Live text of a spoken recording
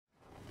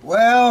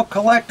Well,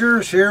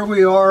 collectors, here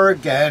we are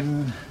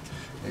again.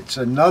 It's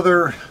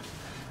another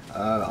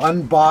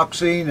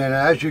unboxing, and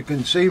as you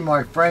can see,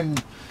 my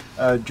friend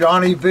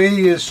Johnny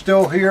V is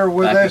still here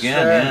with us.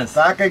 Yes.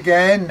 Back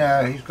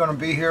again. He's going to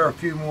be here a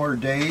few more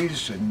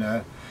days,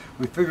 and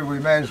we figured we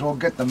may as well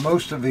get the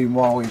most of him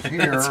while he's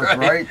here,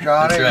 right,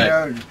 Johnny?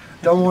 That's right.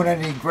 Don't want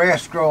any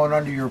grass growing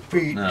under your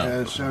feet,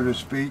 no. So to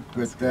speak.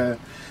 But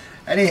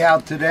anyhow,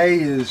 today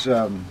is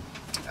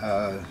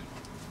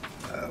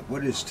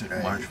what is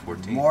today? March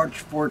 14th.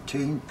 March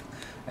 14th,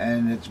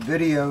 and it's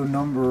video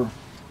number,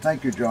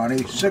 thank you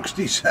Johnny,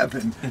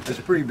 67. That's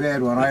a pretty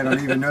bad one. I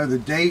don't even know the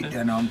date,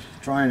 and I'm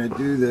trying to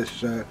do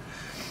this.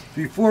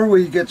 Before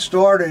we get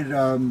started,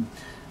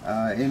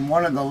 in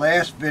one of the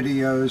last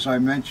videos I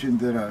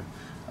mentioned that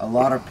a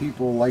lot of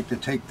people like to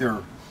take their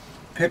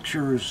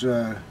pictures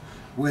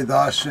with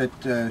us at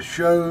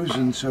shows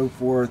and so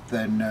forth,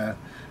 and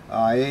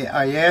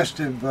I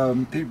asked if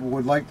people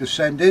would like to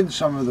send in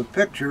some of the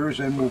pictures,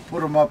 and we'll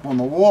put them up on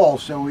the wall.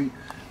 So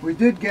we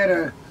did get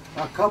a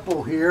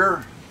couple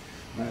here.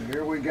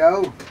 Here we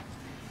go.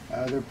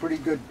 They're pretty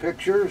good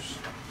pictures.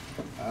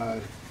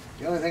 The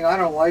only thing I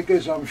don't like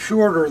is I'm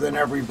shorter than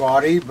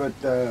everybody, but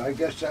I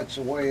guess that's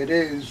the way it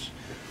is.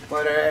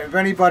 But if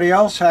anybody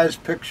else has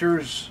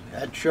pictures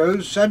at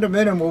shows, send them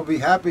in and we'll be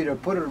happy to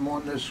put them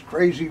on this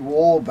crazy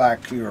wall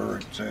back here.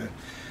 It's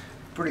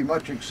pretty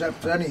much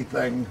accepts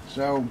anything.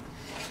 So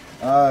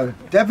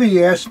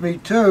Debbie asked me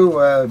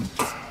too,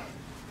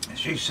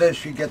 she says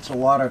she gets a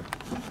lot of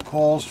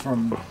calls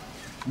from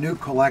new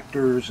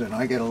collectors, and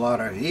I get a lot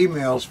of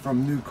emails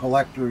from new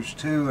collectors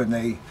too, and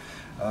they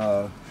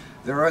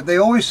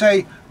always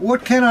say,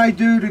 what can I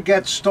do to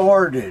get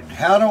started?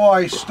 How do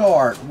I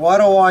start? What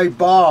do I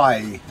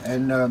buy?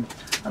 And I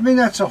mean,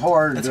 that's a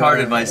hard... It's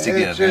hard advice to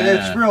give.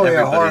 It's really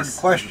a hard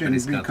question,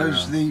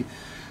 because the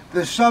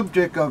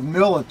subject of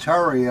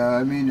militaria,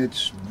 I mean,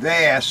 it's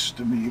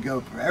vast. I mean, you go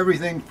for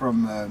everything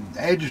from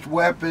edged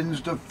weapons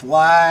to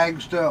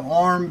flags to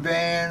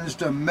armbands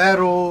to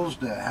medals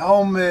to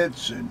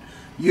helmets and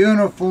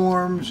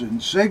uniforms,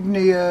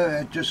 insignia.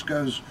 It just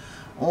goes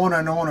on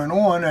and on and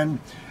on. And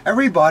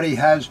everybody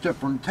has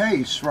different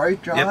tastes,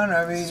 right, John? Yep,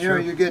 I mean,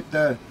 you get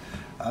the...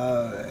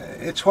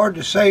 it's hard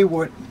to say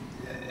what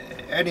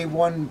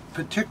anyone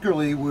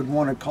particularly would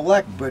want to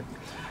collect, but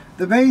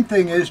the main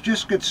thing is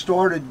just get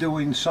started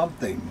doing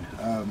something.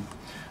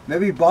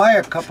 Maybe buy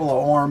a couple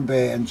of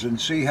armbands and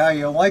see how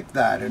you like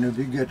that. And if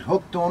you get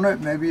hooked on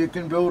it, maybe you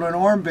can build an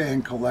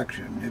armband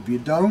collection. If you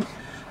don't,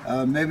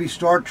 maybe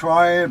start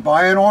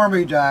buy an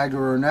Army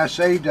dagger or an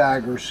SA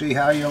dagger, see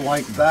how you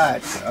like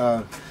that.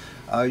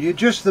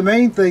 The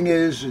main thing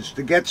is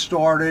to get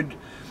started,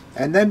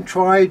 and then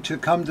try to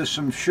come to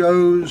some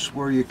shows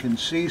where you can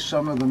see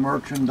some of the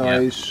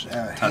merchandise,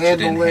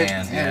 handle it,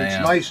 and it's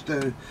nice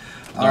to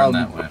learn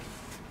that way.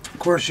 Of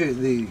course,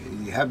 you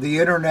have the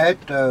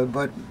internet,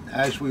 but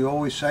as we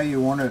always say,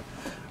 you want to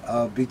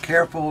be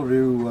careful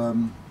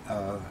to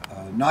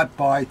not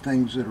buy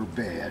things that are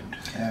bad.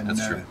 And,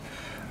 that's true.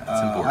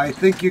 I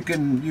think you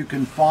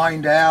can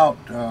find out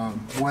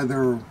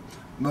whether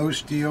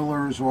most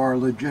dealers are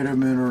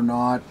legitimate or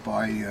not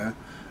by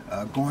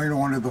going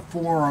onto the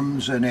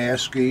forums and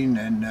asking,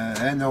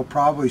 and they'll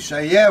probably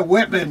say, yeah,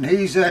 Wittmann,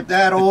 he's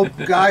that old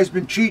guy's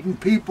been cheating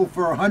people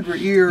for 100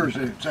 years.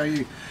 And so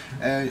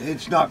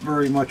it's not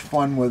very much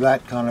fun with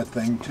that kind of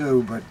thing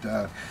too, but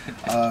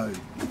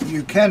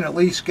you can at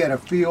least get a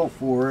feel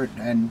for it.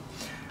 And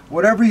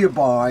whatever you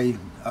buy,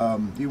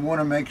 you want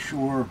to make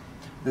sure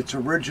it's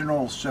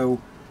original. So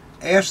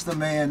ask the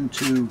man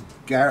to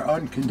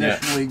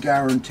unconditionally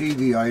guarantee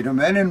the item,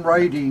 and in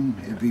writing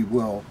if he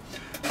will.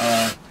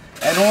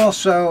 And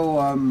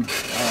also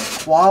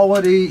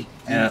quality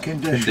and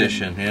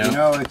condition. You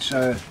know, it's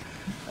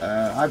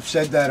I've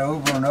said that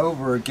over and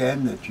over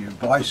again, that you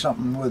buy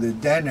something with a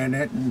dent in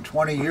it, and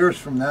 20 years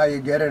from now you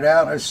get it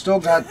out, it's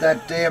still got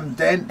that damn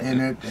dent in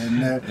it,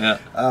 and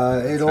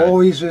it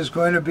always is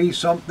going to be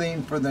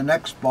something for the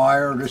next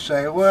buyer to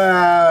say,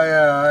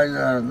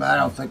 well, I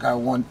don't think I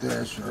want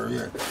this,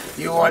 or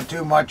you want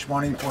too much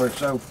money for it.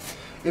 So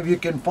if you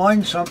can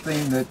find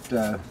something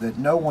that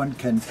no one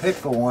can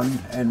pick on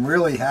and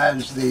really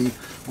has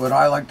what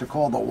I like to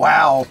call the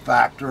wow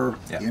factor,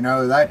 you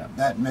know,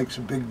 that makes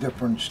a big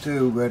difference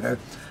too. But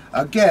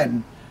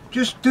again,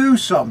 just do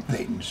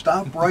something.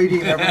 Stop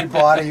writing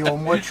everybody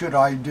on what should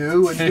I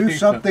do, and do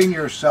something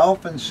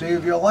yourself and see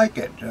if you like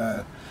it.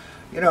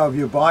 You know, if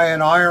you buy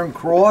an Iron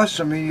Cross,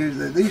 I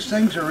mean, these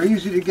things are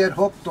easy to get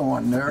hooked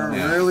on. They're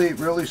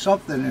really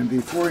something, and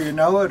before you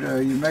know it,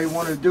 you may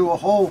want to do a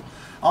whole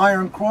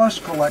Iron Cross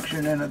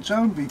collection in its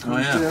own,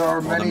 because there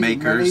are many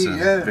variations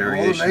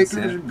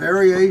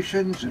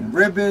and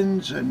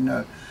ribbons,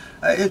 and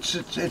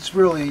it's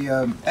really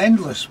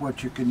endless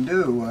what you can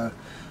do.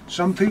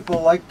 Some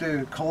people like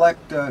to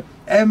collect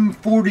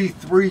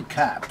M43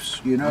 caps.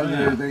 You know,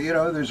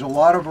 there's a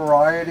lot of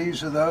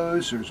varieties of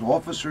those. There's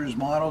officers'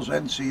 models,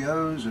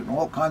 NCOs, and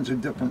all kinds of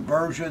different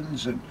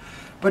versions.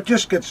 But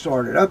just get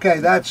started. Okay,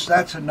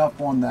 that's enough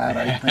on that,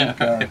 I think.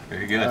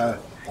 Very good.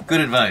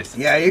 Good advice.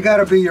 Yeah, you got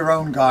to be your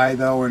own guy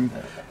though, and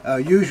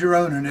use your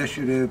own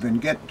initiative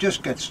and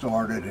just get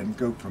started and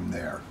go from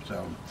there.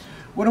 So,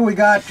 what do we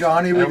got,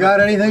 Johnny? We got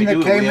anything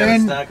that came We have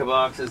in? a stack of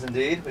boxes,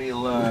 indeed. We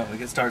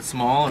can start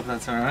small if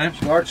that's all right.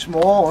 Start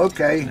small,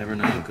 okay. Never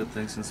know, good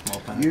things in small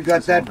packs. You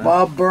got that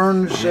Bob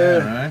Burns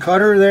right.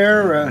 cutter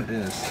there? It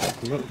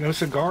is. No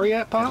cigar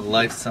yet, Pop?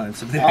 Lifetime.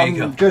 So there you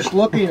go. I'm just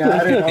looking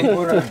at it.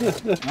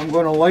 I'm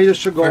gonna light a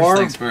cigar.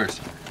 First things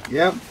first.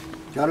 Yep,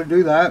 got to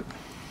do that.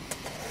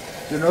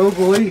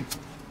 Denobly.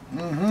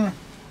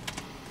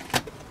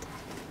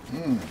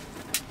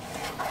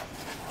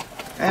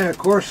 And of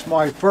course,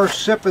 my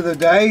first sip of the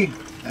day,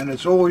 and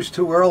it's always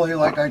too early,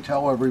 like I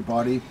tell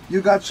everybody. You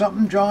got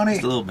something, Johnny?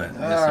 Just a little bit.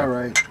 Yes, All sir.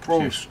 right.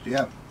 Prost. Cheers.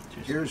 Yep.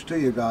 Cheers. Cheers to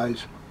you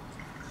guys.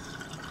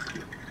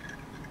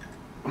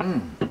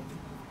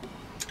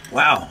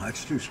 Wow,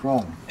 that's too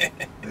strong.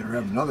 Better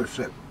have another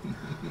sip.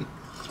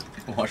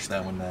 Wash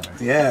that one down.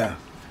 Yeah.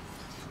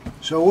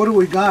 So what do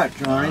we got,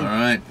 Johnny? All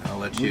right, I'll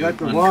let you. We got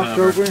the uncover.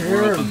 box open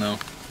here. We're open though.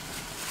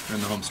 We're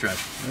in the home stretch.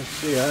 Let's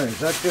see, is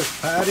that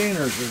just padding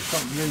or is there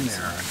something in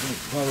there? I think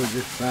it's probably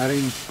just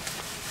padding.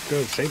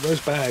 Good, save those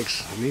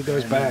bags. I need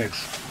those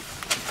bags.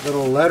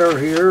 Little letter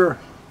here.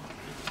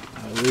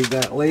 I'll read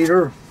that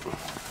later.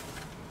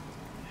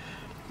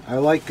 I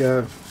like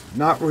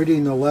not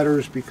reading the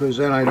letters because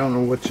then I don't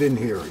know what's in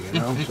here, you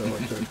know, so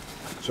it's a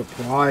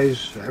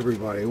surprise to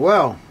everybody.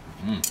 Well,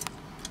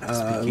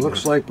 it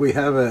looks like we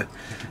have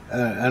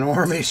an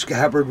army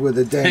scabbard with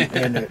a dent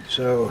in it,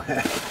 so...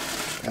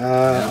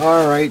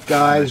 all right,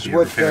 guys.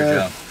 What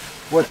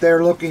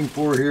they're looking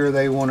for here,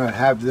 they want to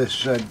have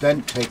this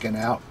dent taken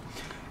out,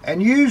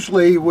 and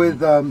usually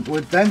with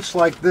dents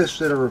like this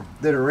that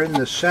are in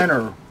the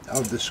center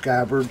of the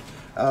scabbard,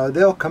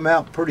 they'll come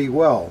out pretty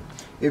well.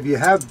 If you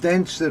have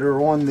dents that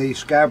are on the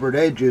scabbard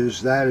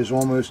edges, that is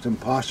almost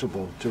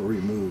impossible to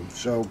remove.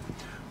 So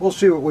we'll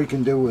see what we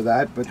can do with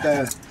that. But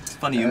it's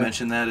funny you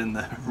mentioned that in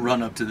the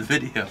run-up to the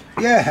video.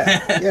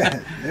 Yeah.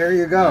 There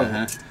you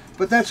go.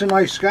 But that's a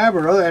nice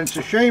scabbard, and it's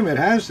a shame it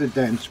has the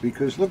dents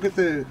because look at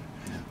the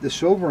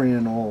silvering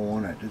and all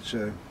on it. It's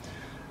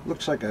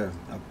looks like a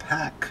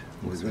pack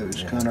with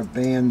those kind of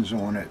bands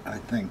on it, I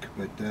think.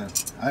 But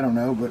I don't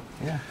know. But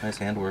yeah, nice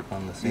handwork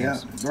on the seams. Yeah,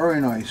 very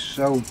nice.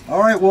 So all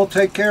right, we'll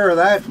take care of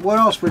that. What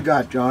else we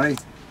got, Johnny?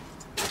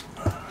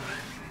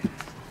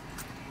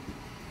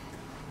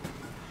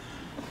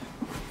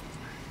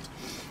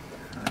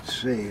 Let's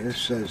see. This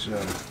says.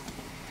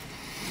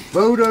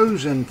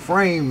 Photos and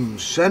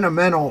frames,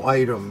 sentimental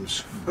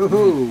items.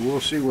 Ooh, we'll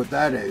see what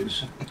that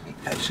is.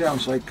 That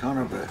sounds like kind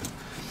of a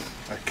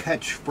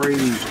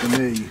catchphrase to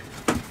me.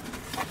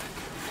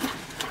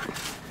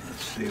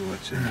 Let's see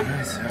what's in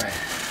there.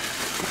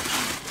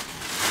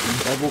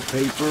 Bubble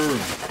paper.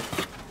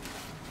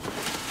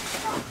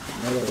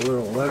 Another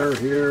little letter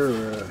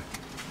here.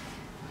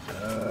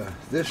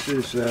 This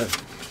is, I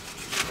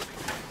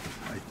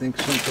think,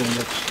 something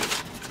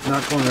that's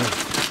not going to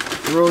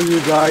thrill you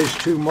guys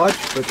too much,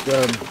 but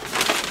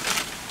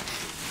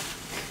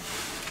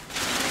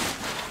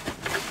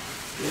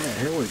yeah,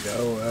 here we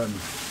go.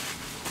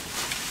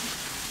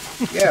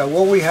 Yeah,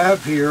 what we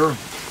have here,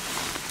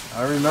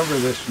 I remember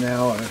this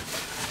now. A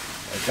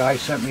guy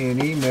sent me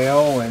an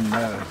email, and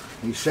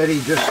he said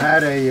he just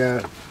had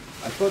I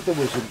thought there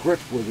was a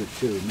grip with it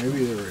too.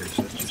 Maybe there is.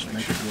 Let's just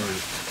make sure.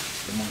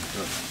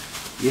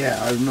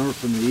 Yeah, I remember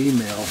from the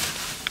email.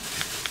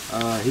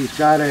 He's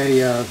got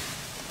a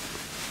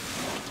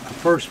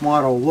first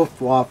model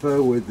Luftwaffe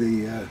with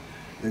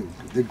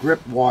the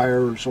grip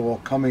wires all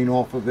coming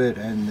off of it,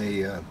 and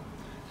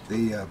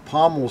the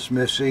pommel's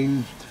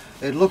missing.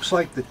 It looks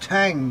like the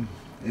tang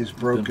is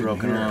broken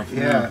here. off.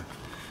 Yeah.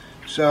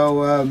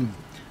 So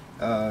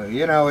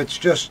you know, it's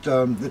just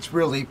it's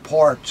really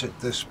parts at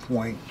this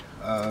point,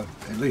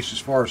 at least as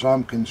far as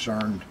I'm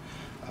concerned.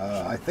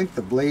 I think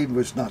the blade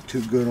was not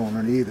too good on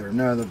it either.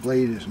 No, the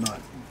blade is not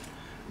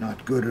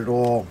good at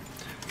all.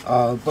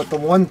 But the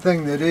one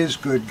thing that is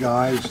good,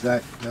 guys,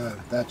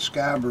 that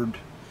scabbard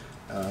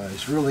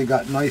it's really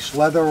got nice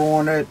leather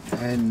on it,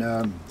 and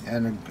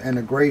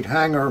a great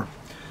hanger.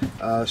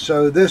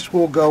 So this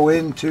will go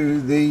into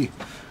the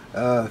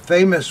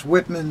famous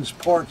Wittmann's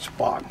parts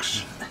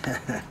box.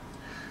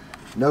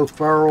 No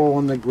ferrule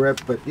on the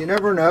grip, but you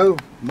never know.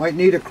 Might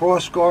need a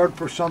cross guard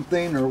for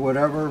something or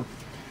whatever.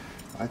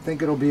 I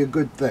think it'll be a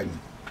good thing.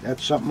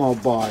 That's something I'll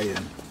buy.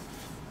 And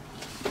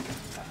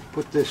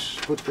put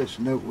this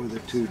note with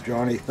it too,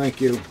 Johnny. Thank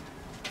you.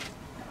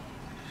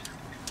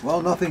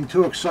 Well, nothing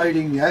too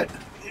exciting yet.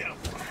 Yeah.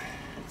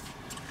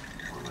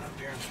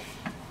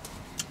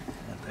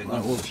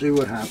 But we'll see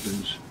what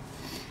happens.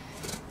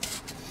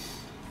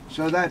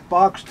 So that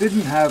box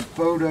didn't have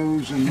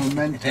photos and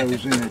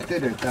mementos in it,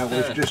 did it? That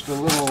was just a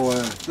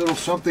little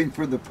something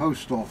for the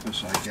post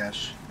office, I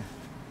guess.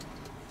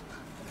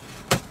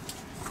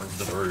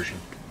 Diversion.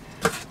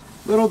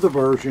 Little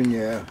diversion,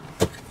 yeah.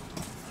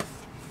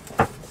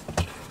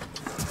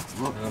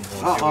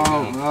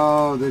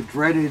 Oh, the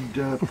dreaded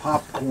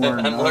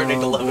popcorn. I'm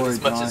learning to love it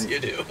as much Johnny. as you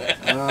do.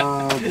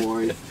 Oh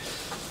boy.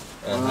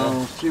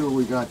 Let's see what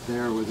we got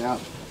there without.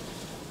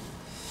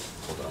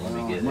 Hold on, let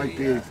me get might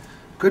be,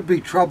 could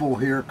be trouble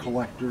here,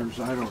 collectors.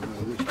 I don't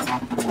know. This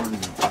popcorn.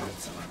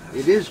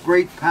 It is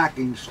great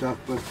packing stuff,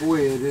 but boy,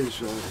 it is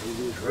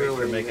great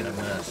really for making a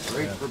mess.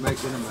 Great for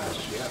making a mess.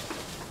 Yeah.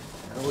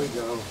 There we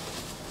go.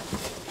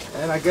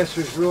 And I guess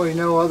there's really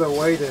no other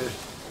way to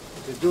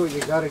do it.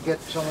 You got to get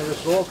some of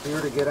this off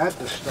here to get at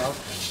the stuff.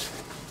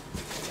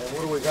 And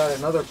what do we got?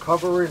 Another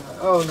cover in?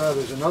 Oh no,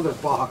 there's another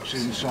box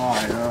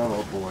inside.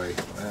 Oh boy.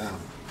 Yeah.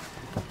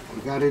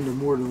 We got into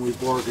more than we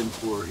bargained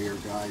for here,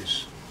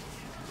 guys.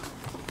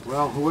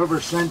 Well, whoever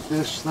sent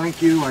this,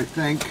 thank you, I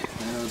think.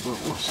 But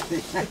we'll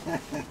see.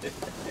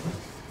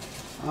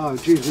 Oh,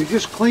 geez, we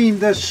just cleaned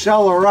this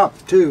cellar up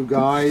too,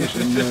 guys.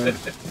 And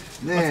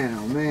man,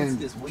 oh man.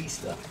 What's this wee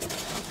stuff?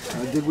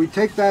 Did we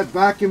take that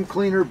vacuum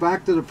cleaner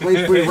back to the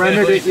place we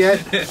rented it yet?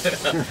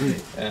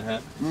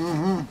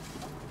 Uh-huh.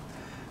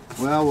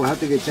 Well, we'll have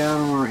to get down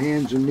on our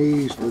hands and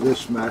knees for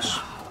this mess.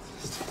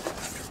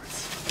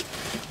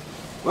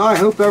 Well, I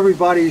hope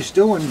everybody's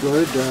doing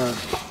good. A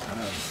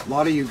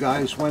lot of you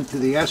guys went to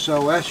the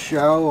SOS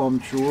show, I'm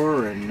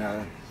sure, and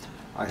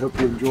I hope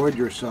you enjoyed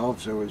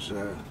yourselves. There was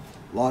a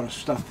lot of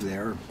stuff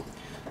there.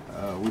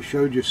 We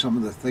showed you some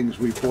of the things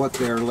we bought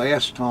there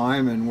last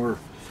time, and we're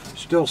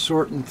still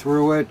sorting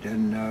through it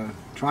and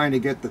trying to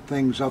get the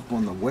things up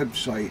on the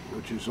website,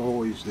 which is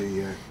always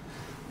the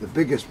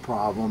biggest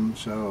problem.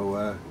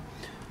 So,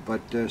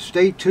 but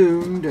stay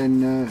tuned,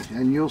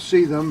 and you'll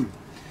see them.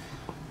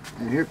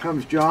 And here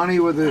comes Johnny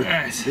with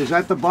a. Is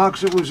that the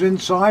box that was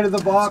inside of the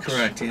box?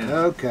 That's correct. Yeah.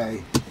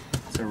 Okay.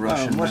 It's a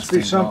Russian. Must be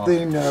nesting doll.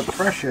 something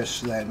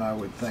precious then, I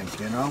would think.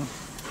 You know.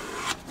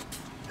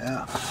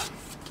 Yeah.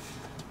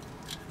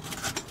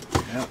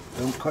 Yep,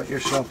 don't cut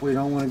yourself. We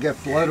don't want to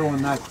get blood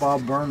on that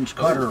Bob Burns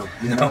cutter.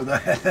 You know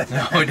that.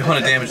 No, we don't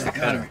want to damage the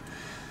cutter.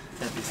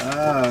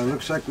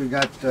 Looks like we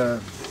got.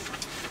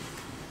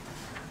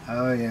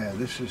 Oh yeah,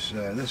 this is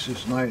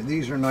nice.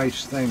 These are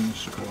nice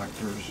things,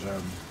 collectors.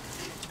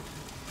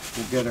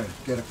 We'll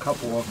get a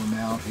couple of them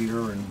out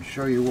here and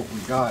show you what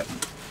we got.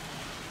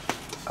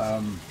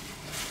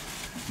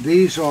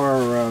 These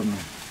are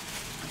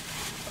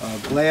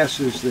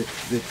glasses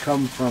that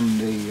come from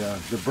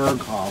the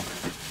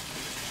Berghoff.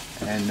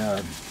 And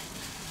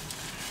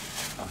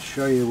I'll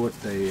show you what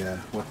they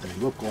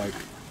look like.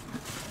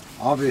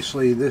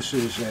 Obviously, this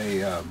is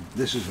a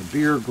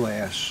beer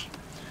glass.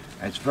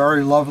 It's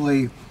very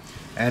lovely,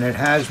 and it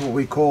has what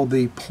we call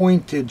the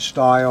pointed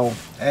style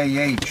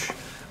AH.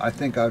 I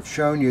think I've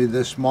shown you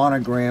this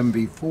monogram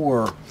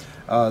before.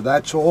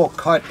 That's all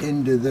cut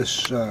into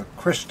this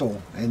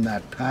crystal in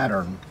that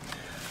pattern.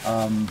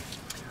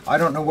 I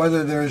don't know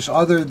whether there's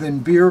other than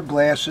beer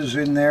glasses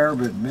in there,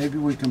 but maybe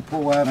we can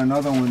pull out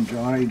another one,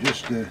 Johnny,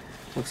 just to...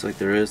 Looks like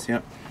there is,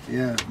 yep.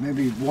 Yeah,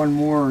 maybe one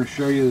more and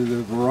show you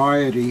the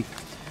variety.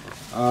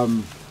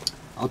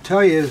 I'll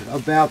tell you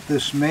about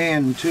this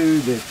man, too,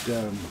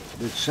 that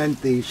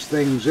sent these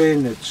things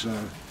in. It's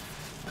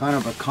kind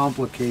of a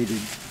complicated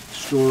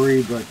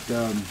story, but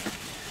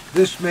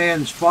this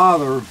man's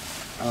father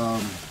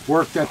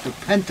worked at the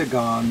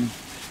Pentagon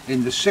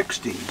in the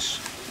 60s,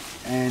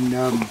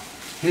 and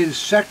his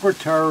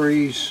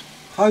secretary's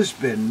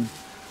husband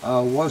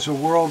was a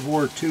World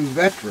War II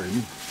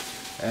veteran,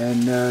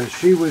 and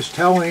she was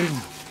telling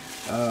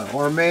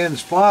our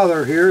man's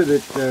father here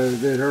that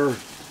her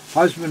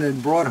husband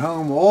had brought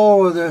home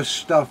all of this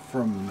stuff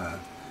from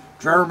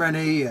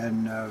Germany,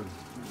 and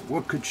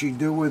what could she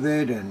do with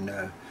it, and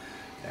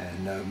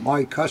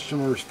my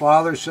customer's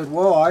father said,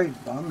 well,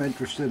 I'm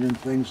interested in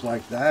things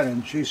like that,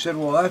 and she said,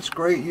 well, that's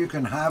great, you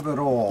can have it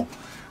all.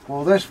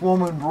 Well, this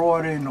woman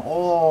brought in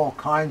all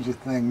kinds of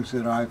things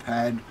that I've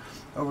had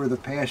over the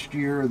past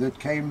year that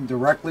came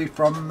directly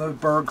from the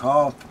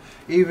Berghoff,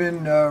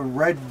 even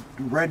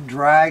red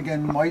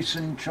dragon, mice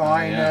in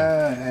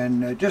China,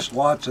 and just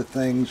lots of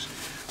things.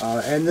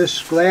 And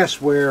this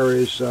glassware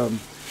is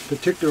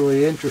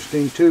particularly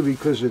interesting too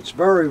because it's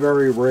very,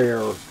 very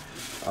rare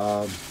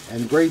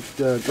and great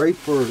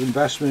for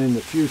investment in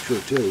the future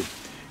too.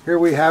 Here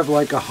we have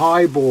like a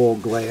highball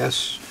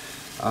glass.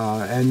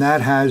 And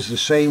that has the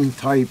same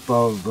type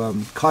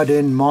of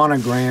cut-in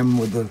monogram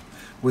with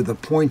the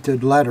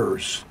pointed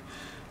letters.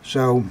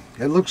 So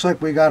it looks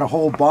like we got a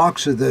whole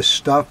box of this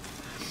stuff.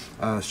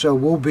 So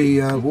we'll be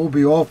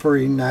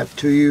offering that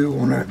to you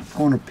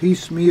on a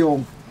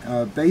piecemeal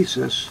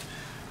basis.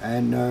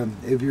 And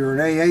if you're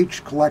an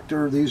AH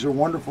collector, these are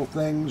wonderful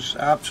things,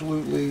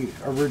 absolutely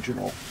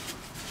original.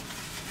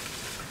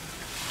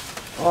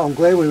 Oh, I'm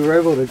glad we were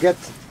able to get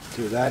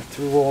to that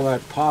through all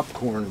that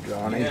popcorn,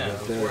 Johnny. Yeah,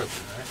 but, it was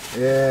worth it,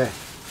 right? yeah.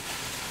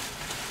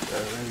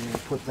 So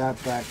put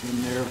that back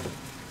in there.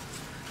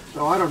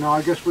 So I don't know,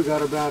 I guess we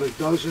got about a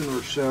dozen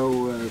or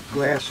so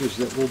glasses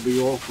that we'll be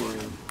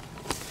offering.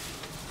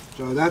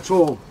 So that's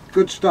all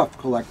good stuff,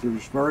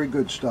 collectors. Very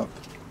good stuff.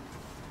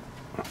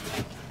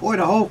 Boy,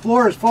 the whole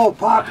floor is full of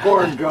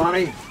popcorn,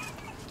 Johnny.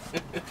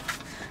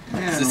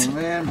 Man, oh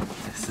man.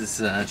 This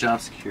is job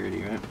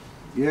security, right?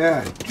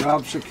 Yeah,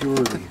 job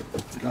security.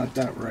 Got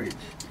that right.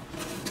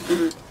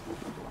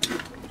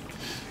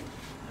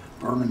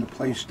 Burning the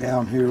place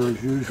down here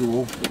as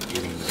usual.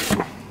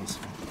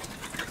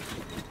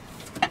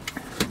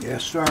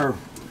 Yes, sir.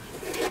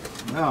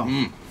 Well,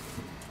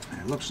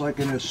 it looks like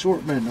an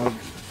assortment of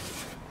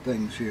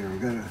things here. We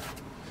got a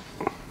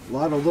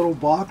lot of little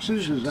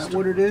boxes. Is that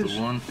what it is?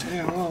 One.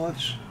 Yeah. Well,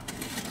 let's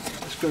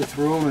go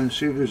through them and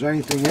see if there's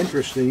anything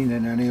interesting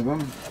in any of them.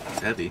 It's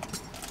heavy.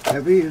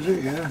 Heavy, is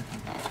it? Yeah.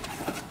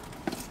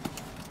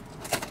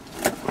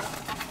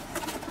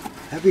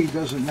 Heavy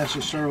doesn't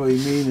necessarily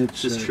mean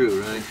it's This is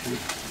true, right?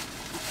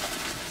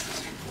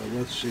 Well,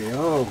 let's see.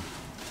 Oh,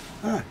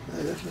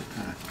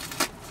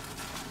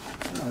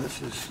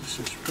 this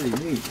is pretty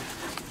neat.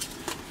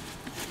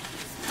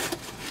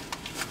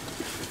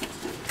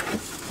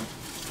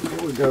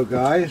 Here we go,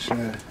 guys.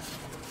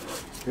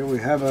 Here we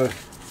have a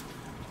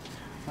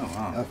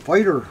a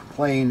fighter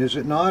plane, is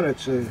it not?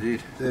 It's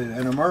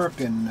an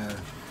American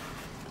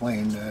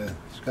plane.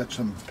 It's got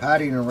some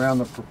padding around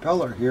the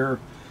propeller here,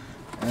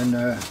 and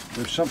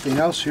there's something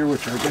else here,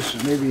 which I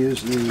guess maybe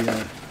is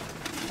the.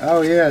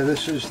 Oh yeah,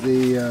 this is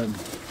the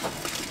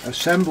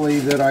assembly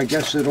that I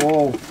guess it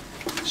all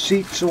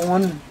seats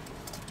on.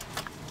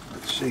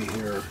 Let's see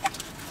here.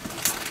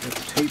 Got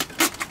tape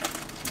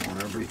on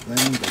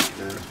everything, but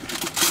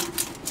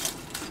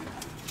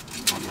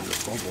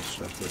bubble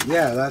stuff. But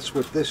yeah, that's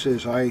what this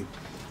is. I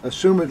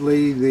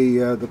assumedly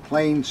the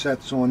plane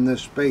sets on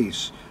this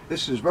base.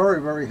 This is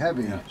very, very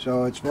heavy,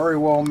 so it's very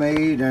well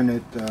made, and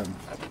it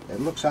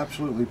looks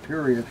absolutely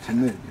period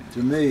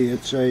to me.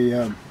 It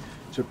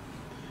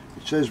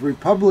says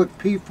Republic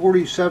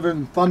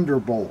P-47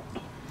 Thunderbolt.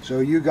 So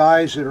you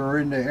guys that are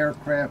into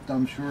aircraft,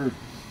 I'm sure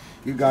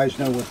you guys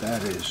know what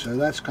that is. So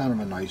that's kind of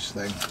a nice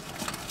thing.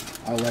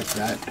 I like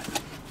that.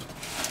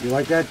 You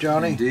like that,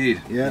 Johnny?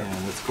 Indeed. Yeah. Yeah,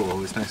 that's cool.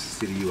 Always nice to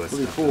see the U.S.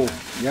 Pretty stuff. cool.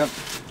 Yep.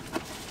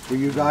 For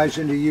you guys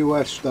into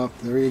U.S. stuff,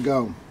 there you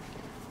go.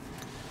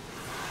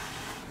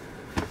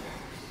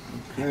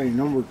 Okay,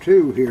 number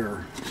 2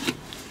 here.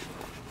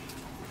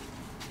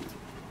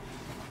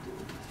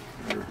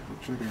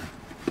 Looks like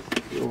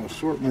a little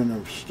assortment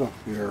of stuff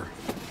here.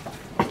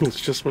 It's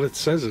just what it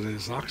says it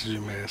is,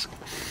 oxygen mask.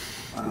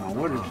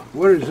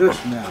 What is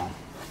this now?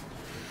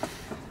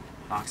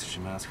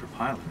 Oxygen mask for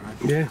pilot, right?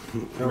 Yeah,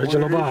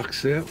 original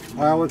box, yeah.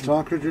 Pilot's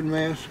oxygen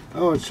mask?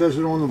 Oh, it says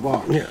it on the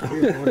box. Yeah.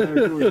 What I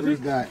do is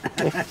read that.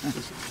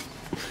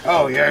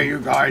 Oh yeah, you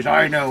guys,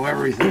 I know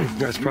everything.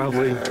 That's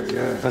probably,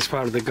 yeah. that's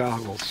part of the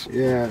goggles.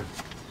 Yeah.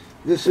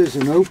 This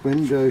isn't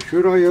opened.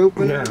 Should I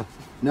open it?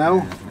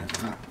 No. No?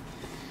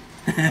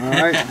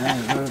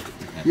 Alright.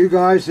 You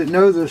guys that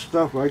know this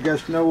stuff, I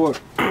guess, know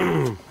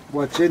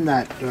what's in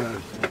that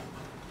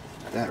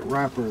that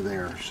wrapper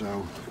there.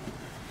 So,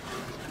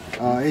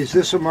 is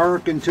this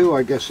American too?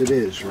 I guess it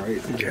is,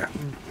 right? Yeah.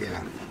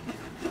 Yeah.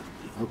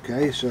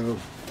 Okay, so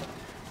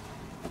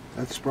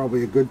that's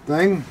probably a good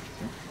thing.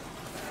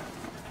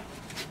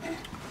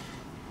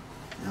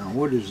 Now,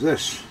 what is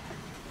this?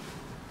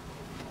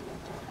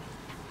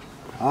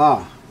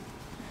 Ah,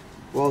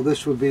 well,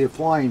 this would be a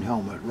flying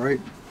helmet, right?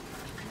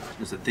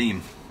 There's a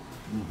theme.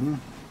 Mm-hmm.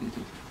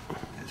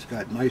 It's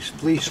got nice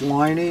fleece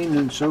lining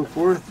and so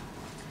forth.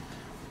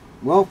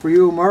 Well, for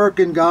you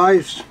American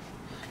guys,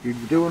 you're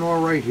doing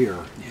all right here.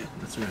 Yeah,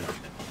 that's right.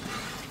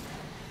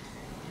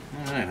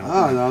 All right.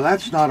 Oh, no,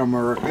 that's not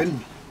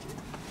American.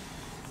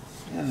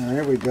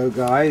 There we go,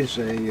 guys.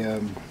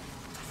 An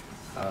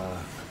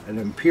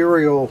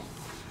Imperial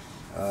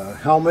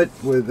helmet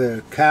with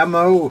a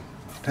camo.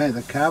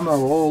 The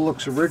camo all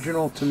looks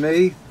original to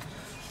me.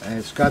 And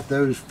it's got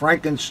those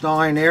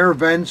Frankenstein air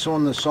vents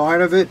on the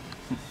side of it.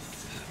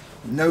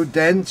 No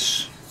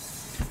dents.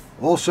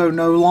 Also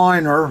no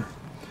liner.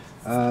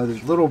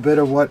 There's a little bit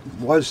of what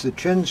was the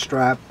chin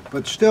strap,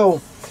 but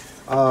still,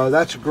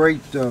 that's a great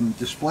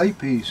display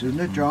piece, isn't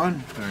it, John?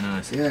 Very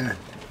nice. Yeah,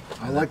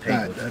 I like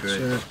that.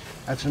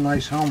 That's a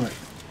nice helmet.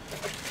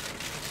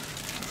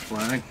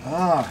 Flag.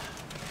 Ah,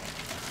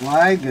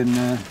 flag, and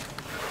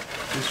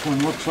this one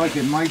looks like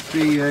it might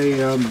be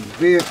a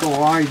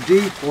vehicle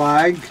ID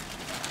flag,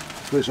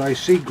 because I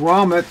see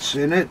grommets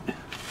in it.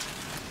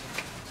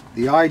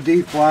 The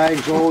ID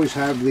flags always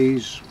have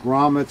these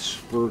grommets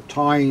for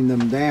tying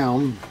them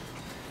down.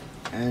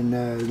 And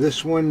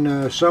this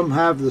one, some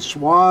have the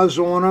swaz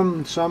on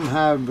them, some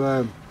have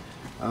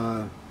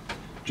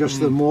just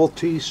the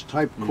Maltese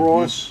type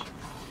cross.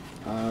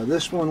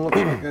 This one looks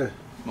like a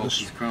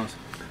Maltese cross.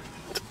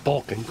 It's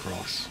Balkan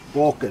cross.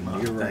 Balkan,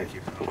 you're right. Thank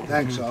you.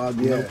 Thanks, Ob.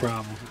 Yeah. No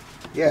problem.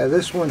 Yeah,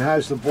 this one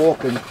has the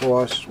Balkan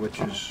cross, which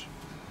is,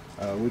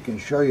 we can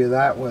show you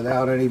that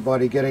without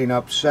anybody getting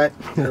upset.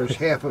 There's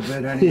half of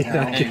it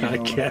anyhow. Yeah, I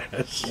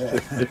guess.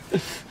 Yeah.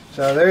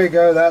 So there you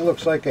go, that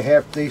looks like a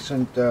half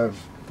decent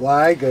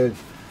flag.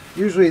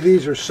 Usually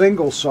these are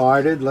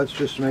single-sided. Let's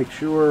just make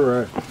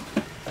sure.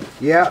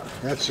 Yeah,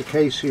 that's the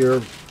case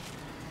here.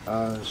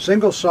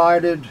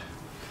 Single-sided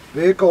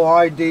vehicle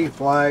ID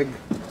flag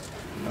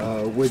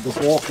with the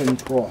Balkan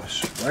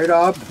cross. Right,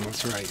 Ob?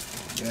 That's right.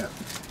 Yeah.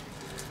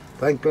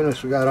 thank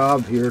goodness we got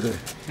Ob here to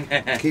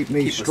keep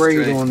me Keep us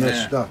straight on this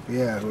yeah. stuff.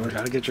 Yeah, we're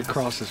Gotta get your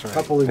crosses a right.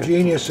 couple of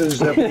geniuses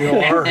that we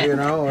are, you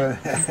know.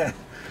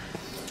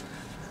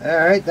 All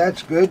right,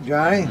 that's good,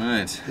 Johnny. All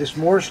right. Just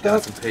more Got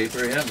stuff. some paper.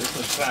 Yeah, this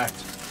one's fact.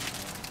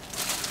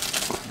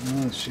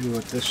 Let's see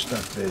what this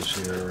stuff is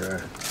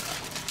here.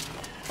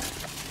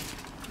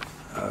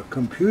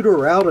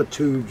 Computer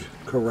altitude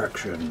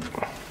correction.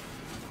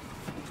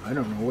 I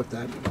don't know what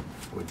that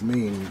would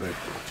mean, but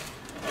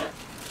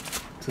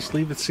Just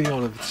leave it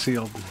sealed if it's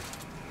sealed.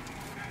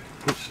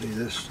 let's see.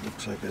 This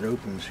looks like it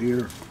opens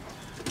here.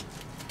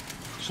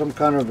 Some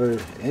kind of an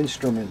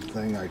instrument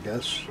thing, I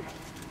guess.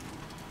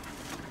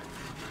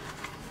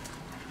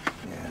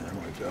 Yeah, there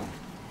we go.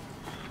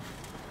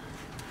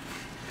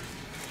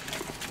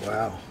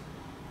 Wow.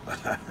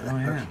 Oh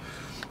yeah.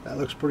 That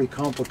looks pretty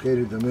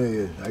complicated to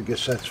me. I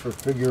guess that's for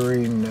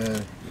figuring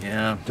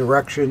Yeah.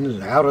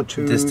 directions,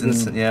 altitude,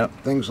 Distance. and Yeah.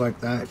 things like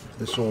that.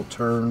 This all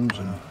turns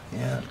and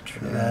Yeah.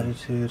 True Yeah.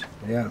 attitude.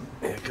 yeah.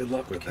 Yeah, good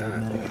luck with that.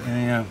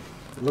 Yeah.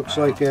 It looks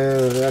like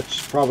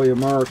that's probably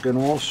American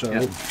also.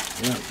 Yep.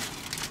 Yeah.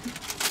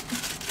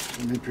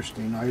 Some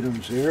interesting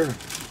items here.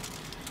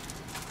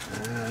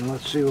 And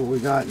let's see what we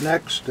got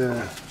next.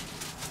 Well,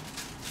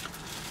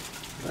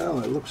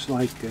 it looks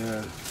like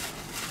a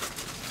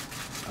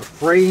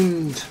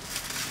framed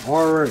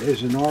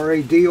is an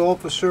RAD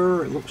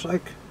officer, it looks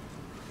like.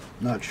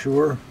 Not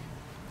sure.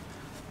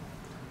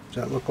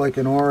 Does that look like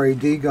an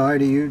RAD guy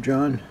to you,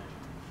 John?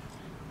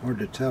 Hard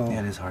to tell. Yeah,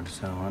 it is hard to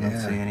tell. I don't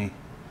Yeah. see any.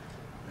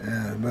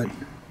 But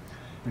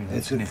Really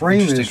it's any a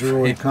frame is interesting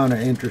really frame. kind of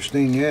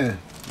interesting, yeah.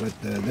 But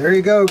there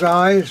you go,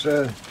 guys.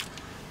 I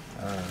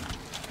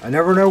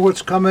never know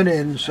what's coming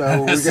in,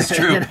 so This is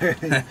true. yeah.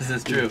 This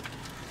is true.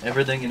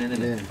 Everything in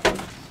it.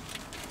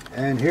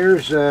 And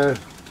here's a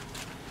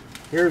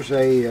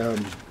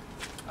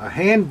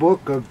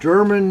handbook of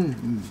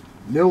German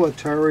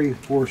military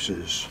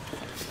forces.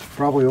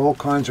 Probably all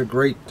kinds of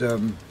great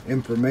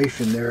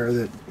information there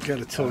that You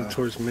gotta tilt it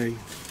towards me.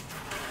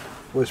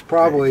 was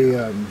probably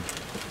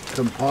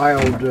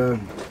compiled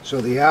so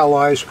the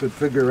Allies could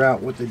figure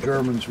out what the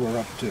Germans were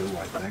up to,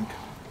 I think.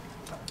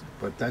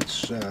 But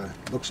that's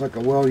looks like a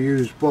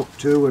well-used book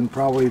too, and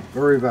probably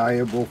very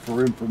valuable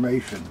for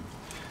information.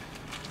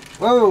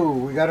 Whoa,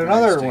 we got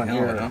another Interesting one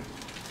helmet, here. huh?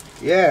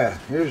 Yeah,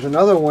 here's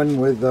another one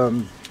with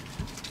a.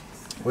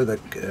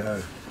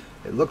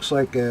 It looks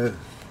like it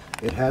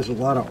has a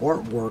lot of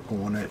artwork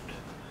on it.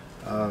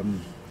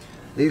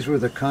 These were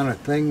the kind of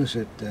things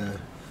that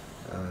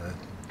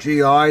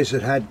GIs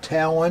that had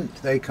talent.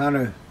 They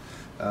kind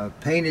of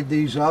painted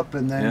these up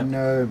and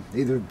then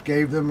either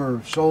gave them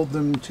or sold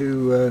them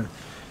to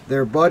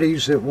their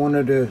buddies that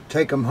wanted to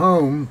take them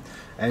home.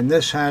 And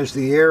this has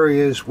the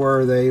areas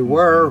where they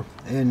were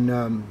in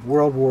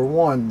World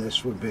War I.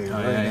 This would be,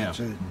 right? yeah, yeah. It's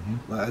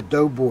a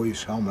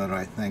doughboy's helmet,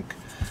 I think.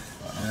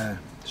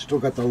 Still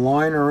got the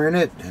liner in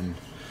it, and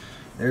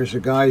there's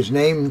a guy's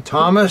name,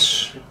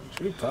 Thomas.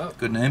 Sweet pup.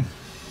 Good name.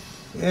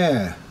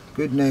 Yeah,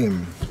 good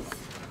name.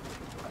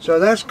 So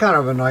that's kind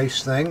of a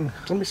nice thing.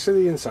 Let me see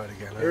the inside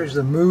again. There's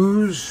the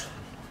moose.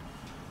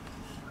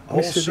 Let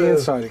me see the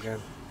inside again.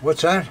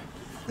 What's that?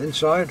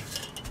 Inside?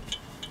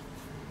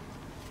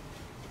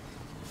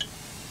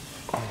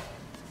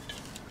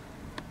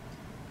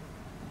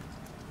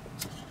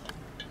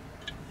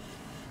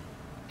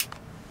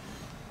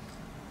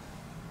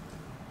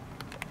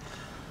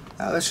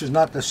 Now, this is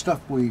not the stuff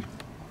we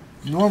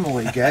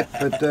normally get,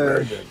 but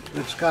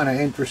it's kind of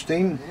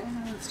interesting.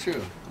 Yeah, that's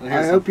true. Well, I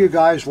here's hope you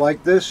guys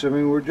like this. I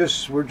mean, we're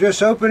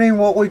just opening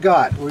what we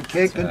got. We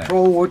can't That's right.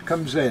 control what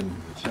comes in.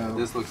 some- So,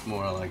 This looks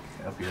more like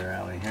up your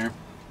alley here.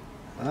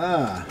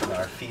 ah,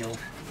 Our field.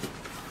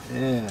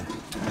 yeah,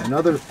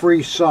 another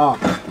free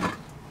sock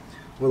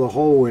with a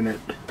hole in it.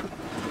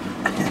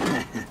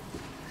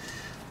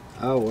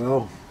 Oh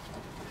well.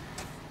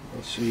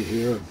 Let's see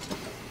here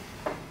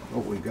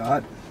what we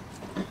got.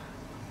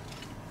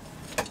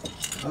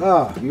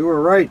 Ah, you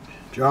were right,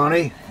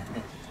 Johnny.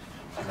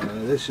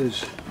 This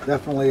is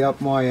definitely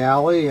up my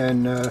alley,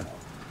 and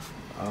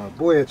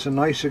boy, it's a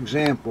nice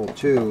example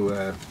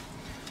too.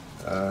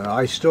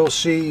 I still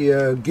see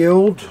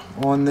gild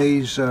on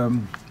these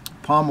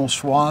pommel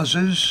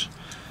schwazzes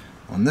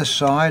on this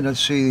side. Let's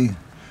see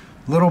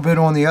a little bit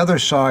on the other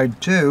side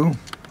too,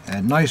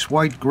 and nice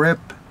white grip.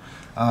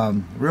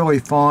 Really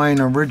fine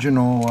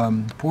original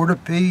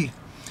Portapee.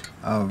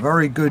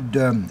 Very good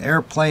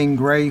airplane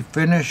gray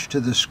finish to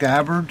the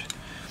scabbard,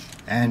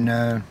 and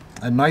a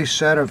nice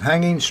set of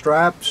hanging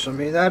straps. I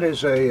mean,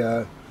 that's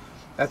a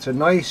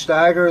nice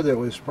dagger that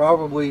was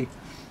probably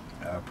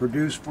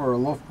produced for a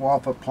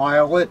Luftwaffe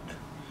pilot.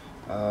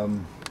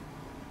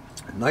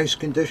 Nice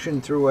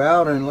condition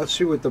throughout, and let's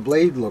see what the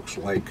blade looks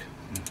like.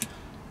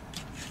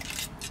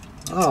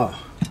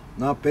 Oh,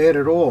 not bad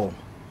at all.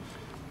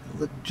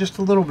 Just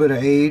a little bit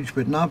of age,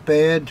 but not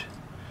bad.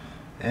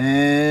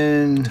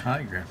 And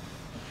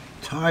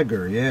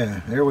Tiger,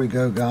 yeah, there we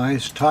go,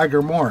 guys.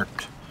 Tiger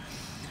marked.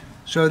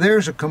 So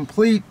there's a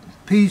complete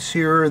piece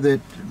here that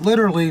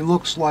literally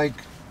looks like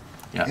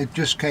Yeah. It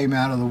just came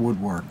out of the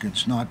woodwork.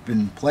 It's not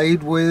been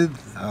played with.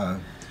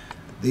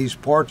 These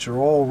parts are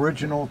all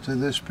original to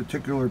this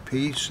particular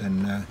piece,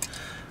 and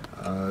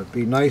it'd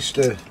be nice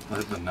to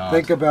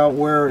think about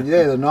where,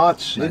 yeah, the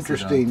knot's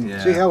interesting.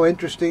 Yeah. See how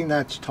interesting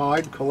that's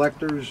tied,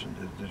 collectors?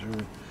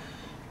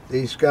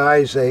 These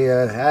guys, they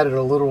added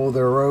a little of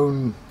their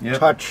own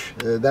touch.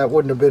 That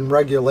wouldn't have been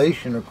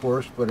regulation, of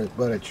course, but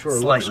it sure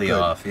slightly looks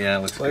good. off. Yeah,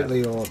 it looks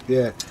Slightly good. off,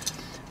 yeah.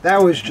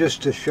 That was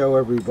just to show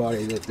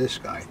everybody that this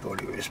guy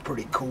thought he was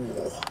pretty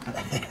cool.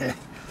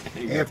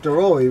 After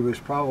all, he was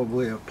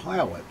probably a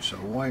pilot, so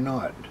why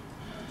not?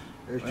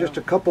 There's just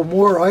a couple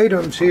more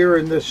items here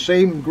in this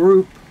same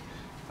group.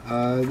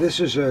 This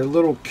is a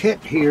little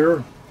kit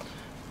here,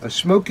 a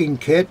smoking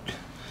kit.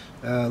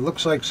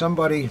 Looks like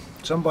somebody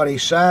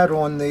sat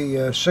on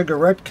the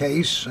cigarette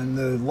case, and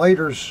the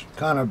lighter's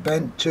kind of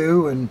bent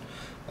too,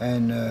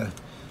 and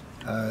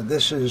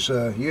this is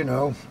you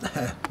know,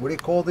 what do you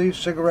call these,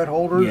 cigarette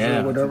holders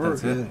or whatever?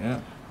 That's it.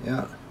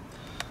 Yeah.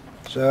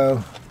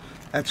 So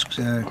that's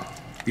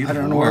I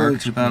don't know what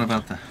it's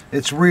about the.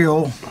 It's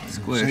real.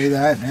 Squish. Say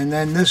that, and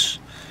then this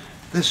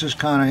is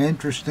kind of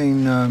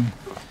interesting.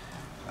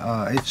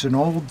 It's an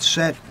old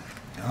set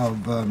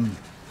of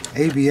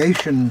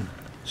aviation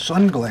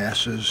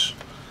sunglasses.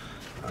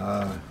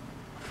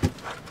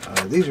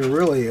 These are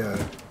really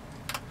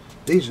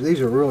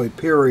these are really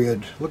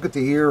period. Look at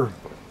the ear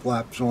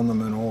flaps on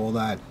them and all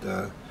that.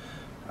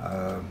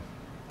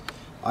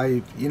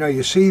 You know,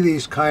 you see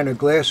these kind of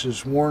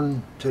glasses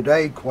worn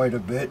today quite a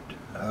bit,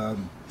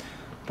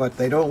 but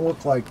they don't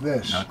look like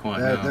this. Not quite.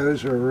 No.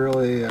 Those are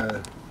really.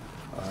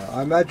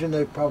 I imagine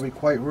they're probably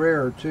quite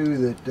rare too.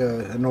 That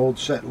an old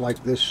set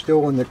like this,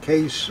 still in the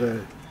case,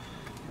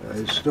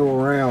 is still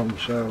around.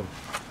 So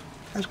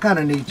that's kind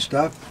of neat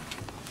stuff.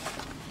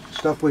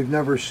 Stuff we've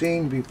never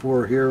seen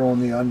before here on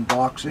the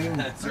unboxing.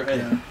 That's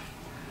right.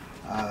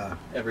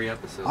 Every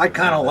episode. I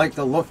kind of like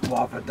the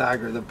Luftwaffe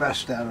dagger the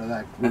best out of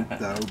that group,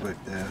 though. But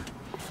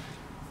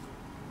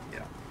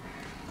yeah.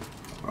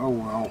 Oh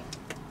well.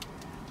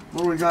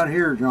 What do we got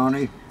here,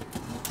 Johnny?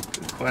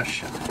 Good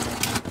question.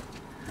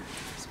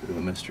 It's a bit of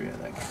a mystery, I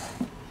think.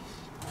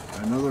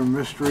 Another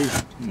mystery.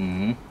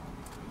 Mm-hmm.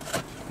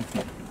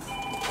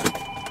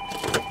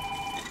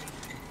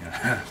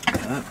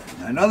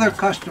 Another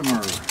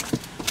customer.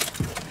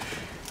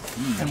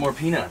 And more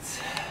peanuts.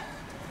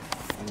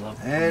 I love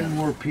And peanuts.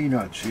 more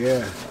peanuts,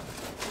 yeah.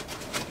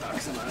 Knock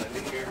some out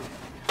of here.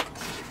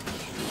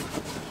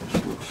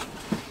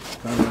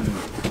 Kind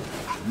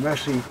of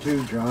messy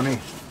too, Johnny.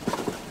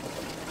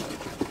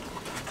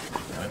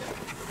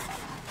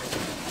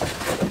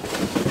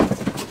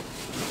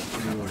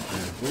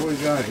 What do we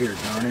got here,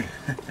 Johnny?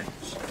 I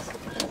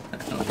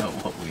don't know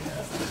what we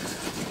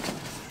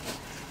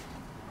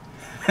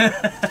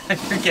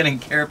have. You're getting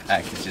care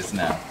packages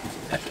now.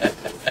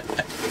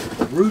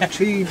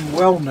 Routine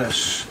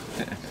wellness.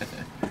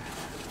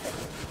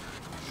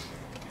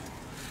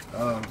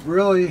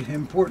 Really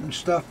important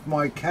stuff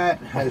my cat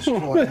has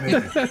taught me.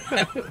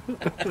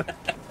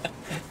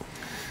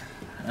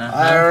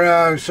 I don't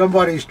know,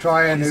 somebody's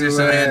trying These to... are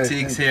some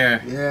antiques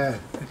here. Yeah.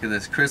 Look at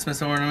this,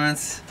 Christmas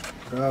ornaments.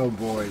 Oh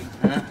boy.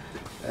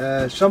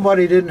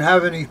 Somebody didn't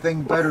have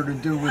anything better to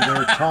do with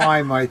their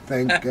time, I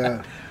think.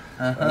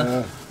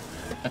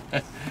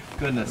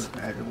 Goodness.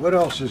 What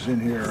else is in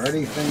here?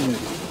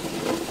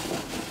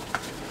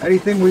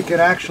 Anything we could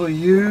actually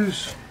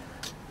use?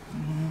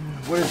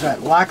 What is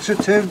that,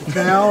 laxative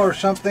now or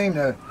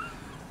something?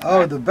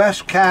 Oh, the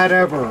best cat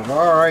ever.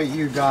 All right,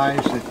 you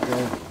guys,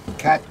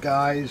 cat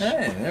guys.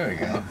 Hey, there we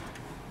go.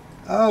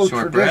 Oh,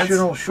 Shortbreads?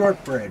 traditional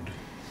shortbread.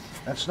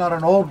 That's not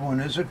an old one,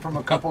 is it, from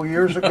a couple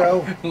years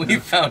ago? We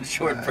found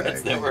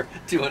shortbreads that were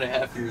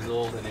 2.5 years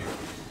old in here.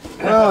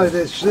 Well,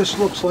 this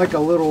looks like a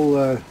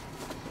little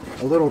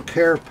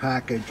care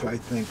package, I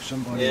think.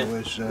 Somebody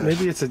was...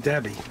 Maybe it's a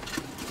Debbie.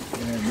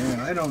 Yeah, man,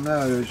 I don't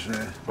know. There's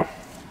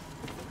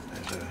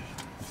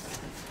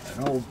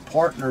an old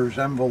partner's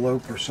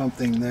envelope or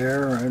something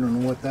there. I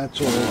don't know what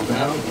that's all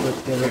about. But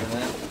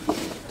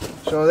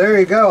so there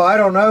you go. I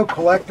don't know,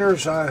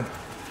 collectors. I'm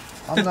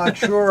not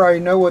sure I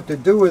know what to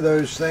do with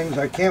those things.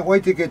 I can't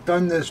wait to get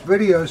done this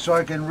video so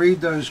I can read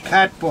those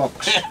cat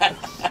books.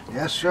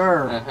 Yes,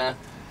 sir.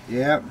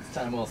 Yep. It's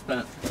time well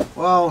spent.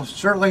 Well,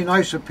 certainly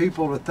nice of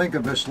people to think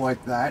of us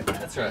like that.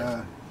 That's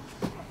right.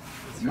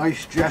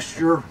 Nice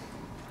gesture.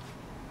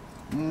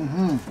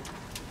 Mm-hmm.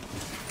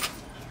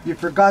 You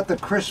forgot the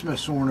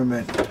Christmas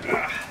ornament.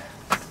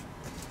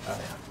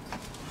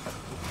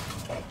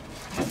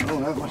 Oh,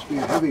 that must be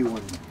a heavy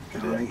one,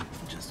 Johnny.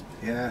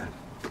 Yeah.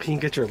 Can you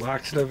get your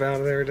laxative out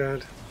of there,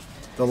 Dad?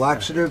 The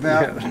laxative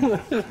out? Yeah.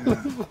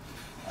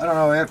 I don't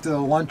know, after the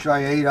lunch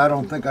I ate, I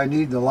don't think I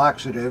need the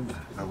laxative.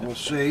 But we'll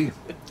see.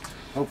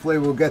 Hopefully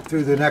we'll get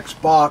through the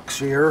next box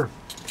here.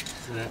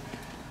 Yeah,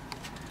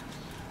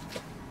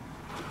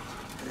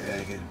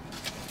 I can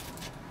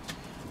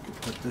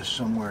put this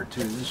somewhere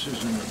too. This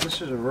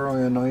is a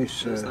really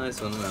nice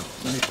Nice one, though.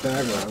 nice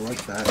dagger. I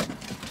like that.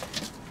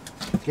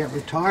 Can't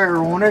retire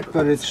on it,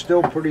 but it's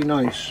still pretty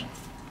nice.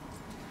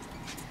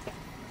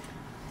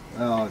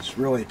 Well, it's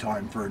really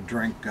time for a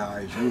drink,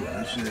 guys. Ooh,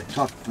 this is a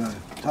tough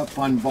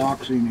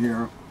unboxing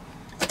here.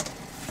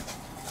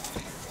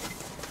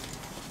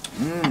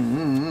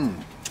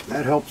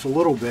 That helps a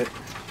little bit.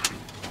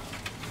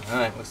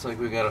 Alright, looks like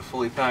we got a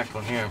fully packed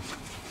one here.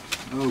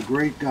 Oh,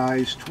 great,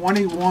 guys.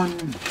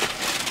 21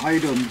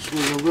 items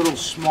with a little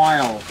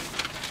smile.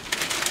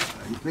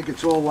 You think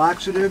it's all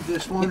laxative,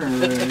 this one? Or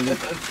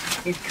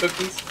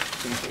cookies?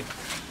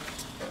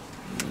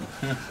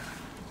 I don't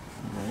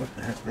know what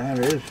the heck that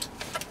is.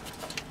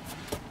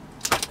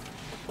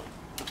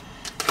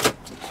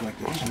 Looks like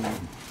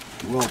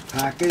it's well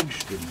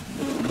packaged. And,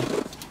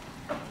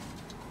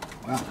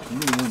 wow,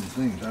 21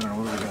 things. I don't know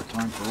whether we got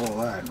time for all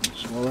that.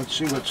 Well, let's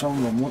see what some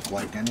of them look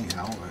like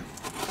anyhow.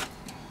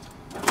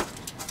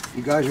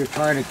 You guys are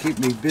trying to keep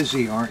me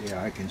busy, aren't you?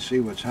 I can see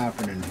what's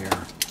happening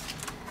here.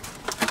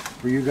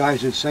 For you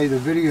guys that say the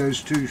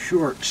video's too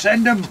short,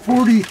 send them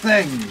 40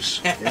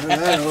 things. Yeah,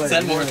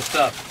 Send more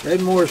stuff.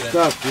 Send more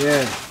stuff,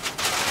 yeah.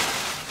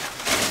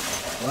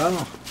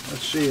 Well,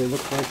 let's see. It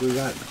looks like we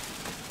got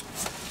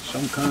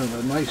some kind of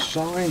a nice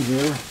sign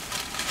here.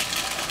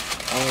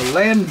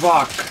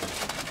 Landbach.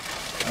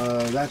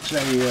 That's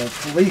a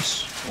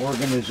police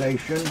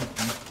organization.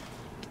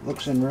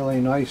 Looks in really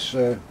nice,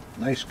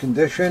 nice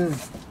condition.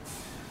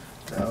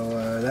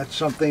 So that's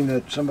something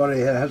that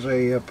somebody that has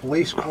a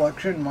police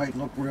collection might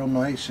look real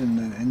nice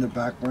in the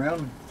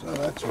background. So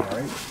that's all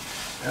right.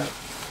 Yeah,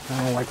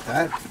 kind of like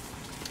that.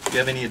 Do you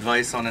have any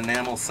advice on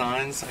enamel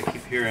signs? I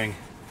keep hearing.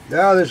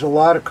 Yeah, there's a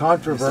lot of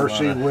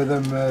controversy with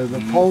them. The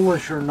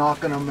Polish are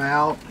knocking them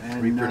out,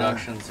 and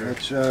reproductions are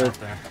out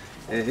there.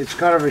 It's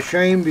kind of a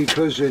shame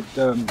because it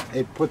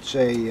puts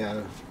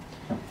a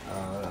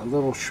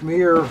little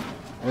smear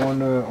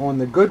on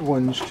the good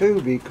ones too,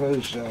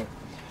 because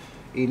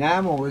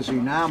enamel is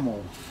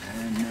enamel,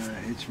 and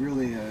it's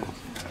really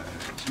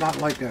it's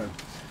not like a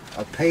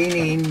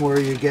painting where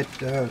you get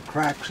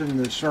cracks in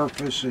the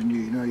surface and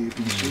you know you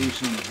can see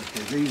some of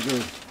it. These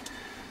are,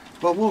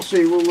 but we'll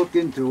see. We'll look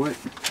into it.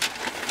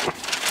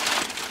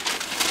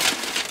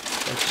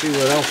 Let's see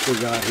what else we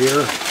got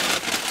here.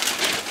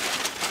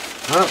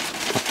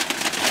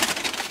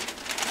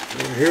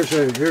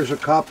 Here's a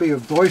copy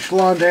of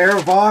Deutschland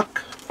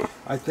Erwach.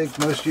 I think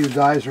most of you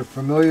guys are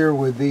familiar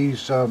with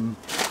these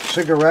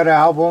cigarette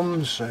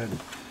albums,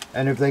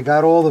 and if they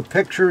got all the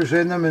pictures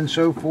in them and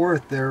so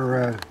forth,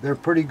 they're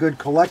pretty good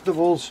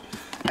collectibles.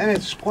 And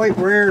it's quite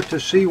rare to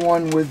see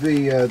one with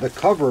the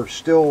cover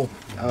still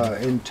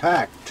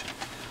intact.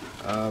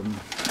 I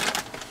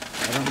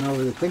don't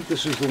know. I think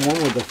this is the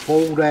one with the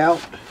fold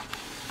out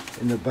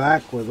in the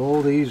back with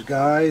all these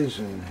guys,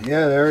 and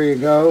yeah, there you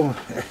go.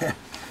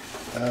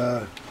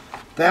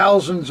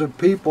 Thousands of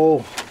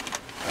people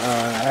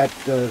at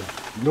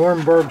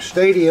Nuremberg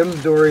Stadium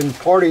during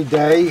party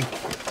day.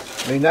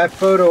 I mean, that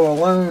photo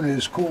alone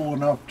is cool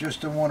enough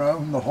just to want to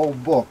own the whole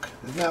book.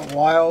 Isn't that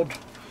wild?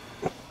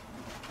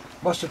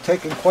 Must have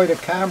taken quite a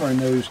camera in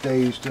those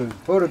days to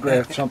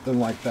photograph something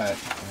like that.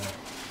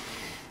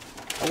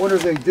 I wonder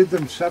if they did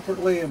them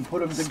separately and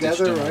put them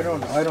together. I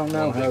don't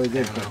know how they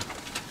did them.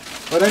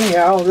 But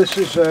anyhow, this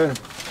is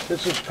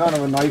kind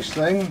of a nice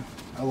thing.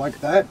 I like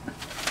that.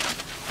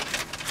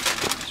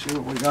 Let's see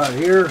what we got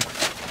here.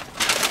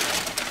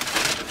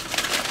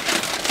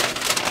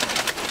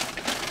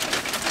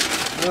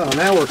 Well,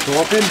 now we're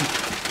talking.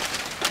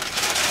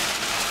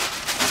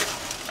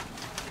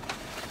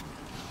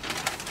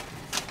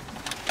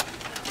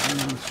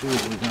 Let's see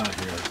what we got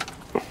here.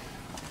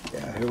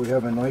 Yeah, here we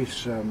have a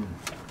nice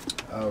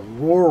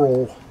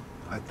rural,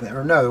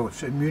 or no,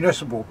 it's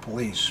municipal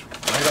police,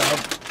 right up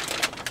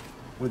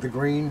with the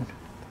green,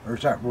 or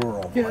is that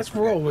rural? Yeah, it's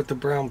rural with the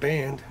brown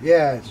band.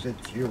 Yeah,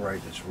 you're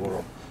right, it's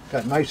rural.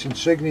 Got nice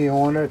insignia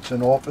on it. It's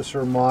an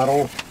officer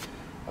model.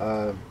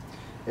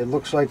 It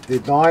looks like the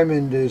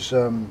diamond is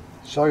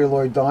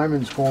celluloid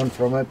diamonds going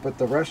from it, but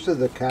the rest of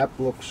the cap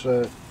looks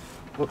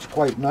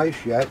quite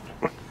nice yet.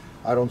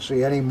 I don't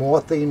see any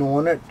mothing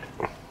on it.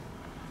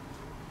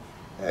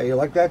 Yeah, you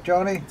like that,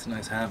 Johnny? It's a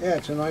nice hat. Yeah,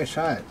 it's a nice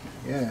hat.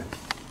 Yeah.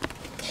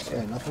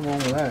 Yeah, nothing wrong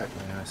with that.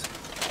 Very nice.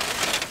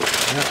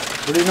 Yeah,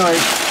 pretty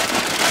nice.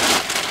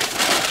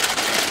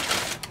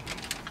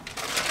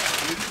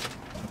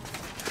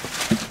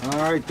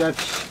 Alright,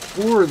 that's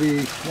 4 of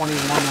the 21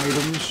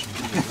 items.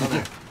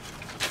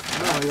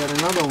 Oh, we got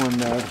another one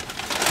there.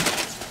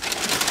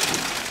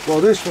 Well,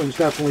 this one's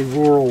definitely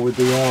rural with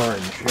the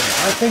orange. Yeah,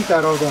 I think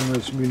that other one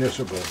is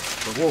municipal,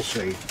 but we'll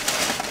see.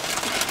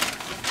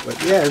 But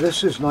yeah,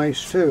 this is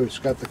nice too. It's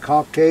got the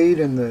cockade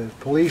and the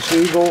police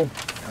eagle,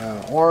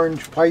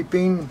 orange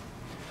piping.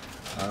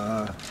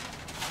 I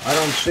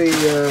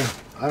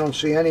don't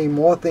see any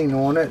mothing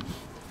on it.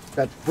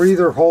 Got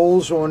breather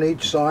holes on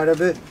each side of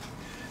it.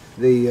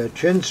 The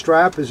chin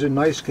strap is in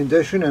nice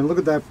condition, and look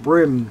at that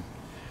brim.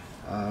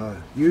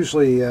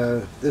 Usually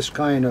this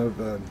kind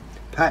of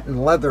patent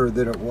leather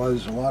that it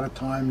was, a lot of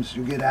times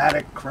you get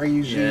attic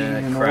crazy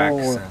and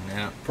all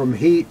from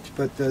heat,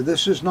 but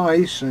this is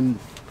nice. And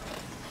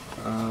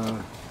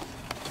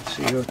let's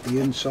see what the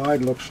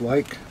inside looks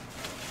like.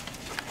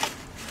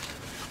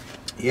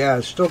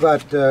 Yeah, still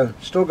got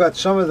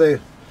some of the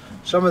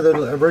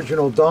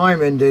original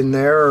diamond in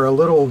there. A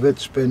little of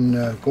it's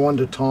been gone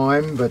to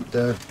time, but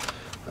a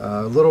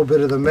little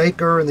bit of the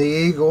Maker and the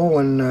Eagle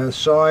and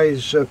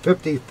size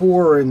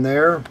 54 in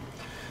there.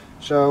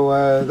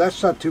 So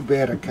that's not too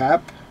bad a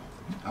cap.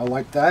 I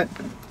like that.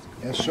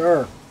 Yes,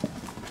 sir.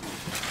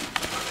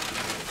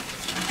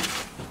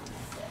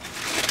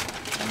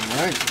 All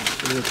right,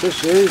 let's see what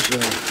this is.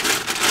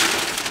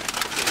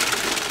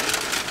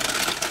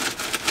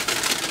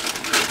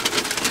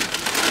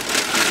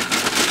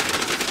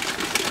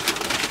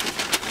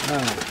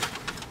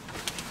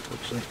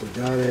 Looks like we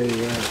got a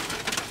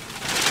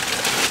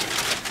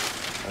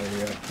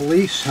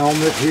police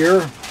helmet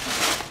here.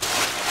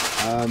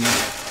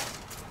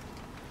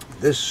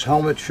 This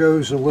helmet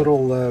shows a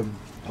little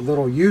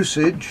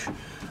usage.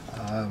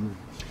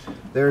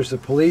 There's the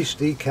police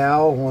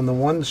decal on the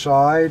one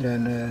side,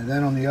 and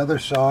then on the other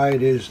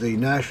side is the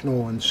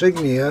national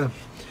insignia.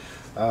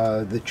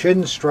 The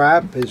chin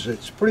strap it's a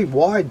pretty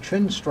wide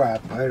chin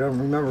strap. I don't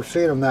remember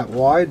seeing them that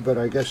wide, but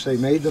I guess they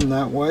made them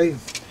that way.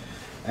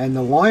 And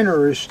the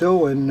liner is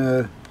still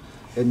in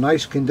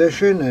nice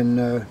condition,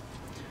 and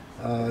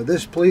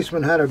this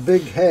policeman had a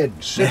big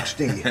head,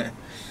 60.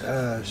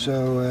 But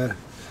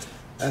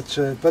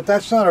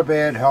that's not a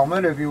bad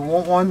helmet. If you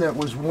want one that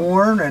was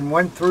worn and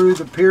went through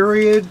the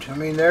period, I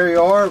mean, there you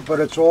are,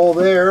 but it's all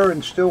there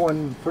and still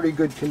in pretty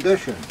good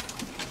condition.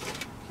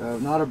 So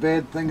not a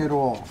bad thing at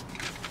all.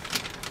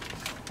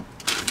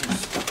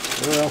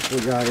 What else we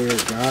got here,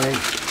 Johnny?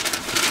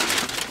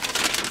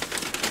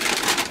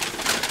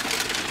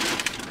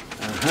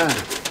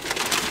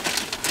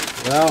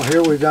 Well,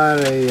 here we got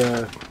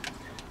a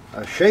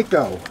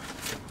Shako.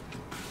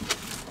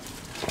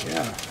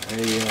 Yeah,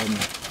 a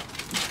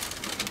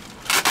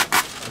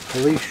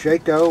police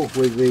Shako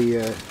with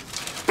the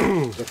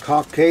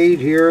cockade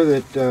here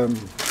that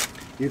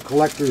you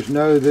collectors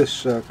know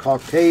this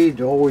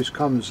cockade always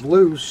comes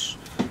loose,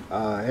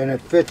 and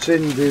it fits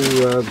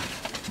into a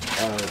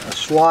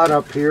slot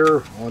up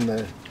here on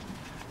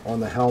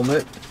the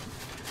helmet.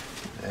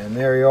 And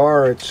there you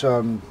are. It's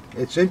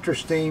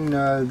interesting.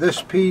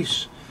 This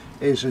piece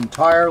is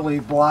entirely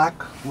black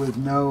with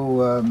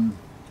no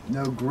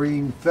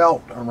green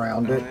felt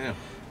around it.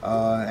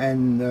 Oh, yeah.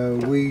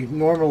 And we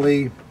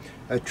normally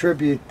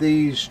attribute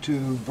these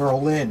to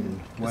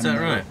Berlin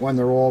when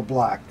they're all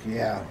black.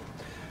 Yeah.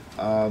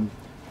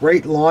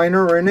 Great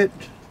liner in it.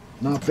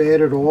 Not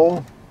bad at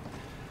all.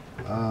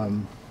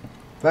 In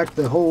fact,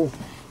 the whole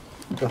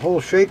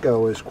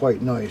Shako is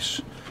quite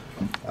nice.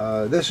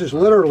 This is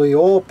literally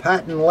all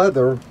patent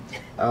leather,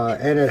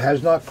 and it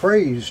has not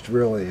crazed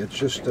really. It's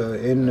just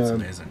in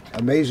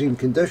amazing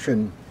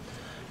condition.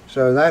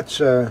 So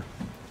that's a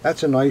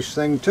nice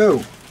thing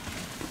too.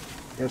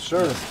 Yes,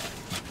 sir.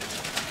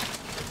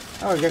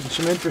 Oh, we're getting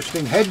some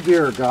interesting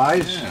headgear,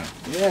 guys.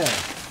 Yeah.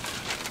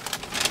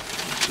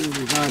 Let's see what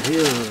we got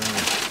here.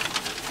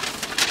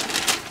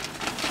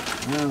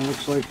 Well,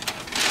 looks like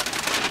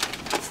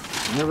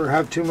never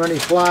have too many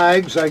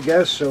flags, I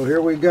guess. So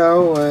here we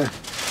go.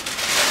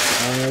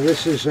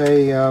 This is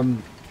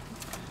an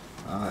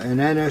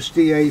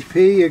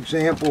NSDAP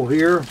example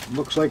here.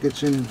 Looks like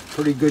it's in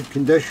pretty good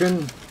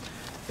condition.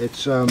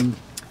 It's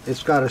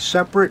got a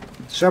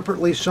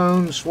separately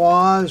sewn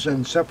swaz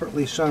and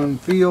separately sewn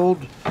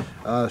field,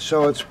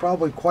 so it's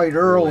probably quite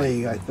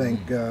early, I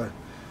think.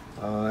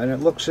 And it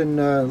looks in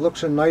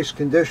nice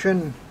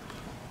condition.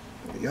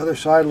 The other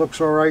side looks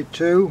all right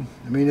too.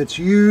 I mean, it's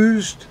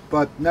used,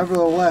 but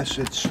nevertheless,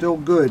 it's still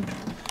good.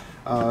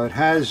 It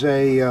has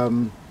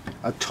a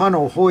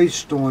tunnel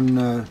hoist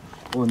on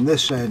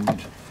this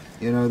end.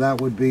 You know,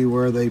 that would be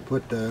where they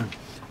put a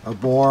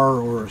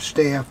bar or a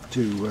staff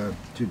to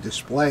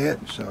display it.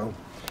 So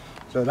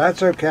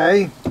that's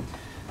okay.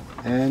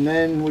 And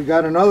then we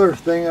got another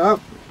thing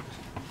up.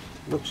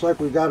 Looks like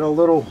we got a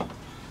little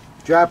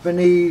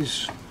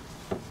Japanese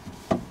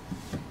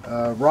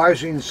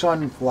rising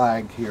sun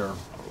flag here,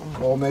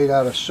 all made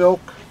out of silk.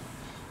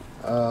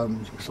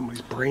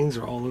 Somebody's brains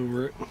are all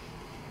over it.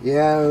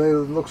 Yeah,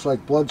 it looks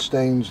like blood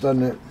stains,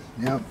 doesn't it?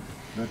 Yep.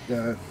 But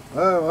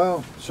oh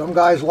well, some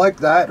guys like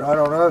that. I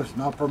don't know. It's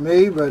not for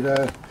me, but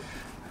a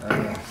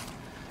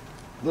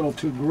little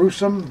too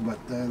gruesome. But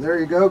there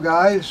you go,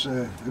 guys.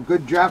 A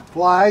good Jap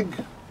flag.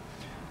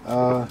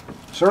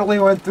 Certainly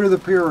went through the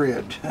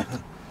period.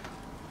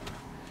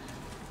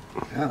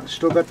 Yeah,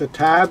 still got the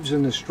tabs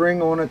and the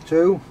string on it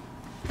too.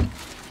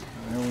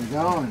 There we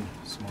go. And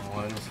small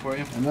items for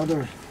you.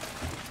 Another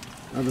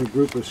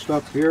group of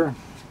stuff here.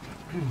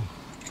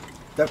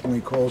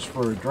 Definitely calls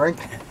for a drink.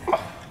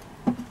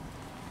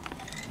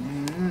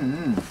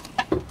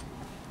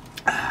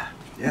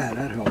 Yeah,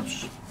 that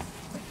helps.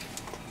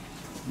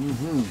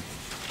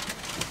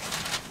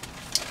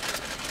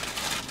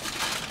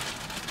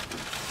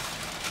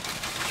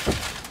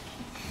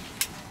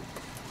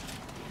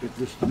 Get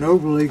this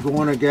nobly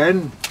going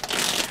again.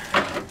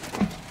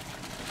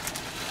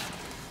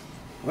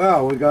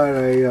 Well, we got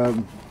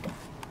a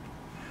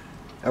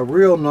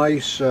real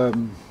nice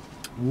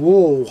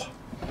wool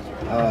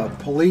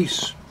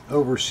police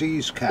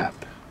overseas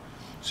cap.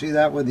 See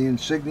that with the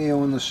insignia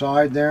on the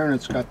side there, and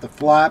it's got the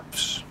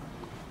flaps,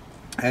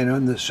 and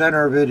in the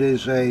center of it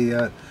is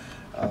a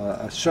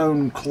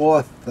sewn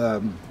cloth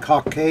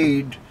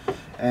cockade,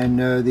 and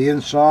the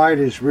inside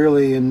is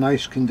really in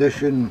nice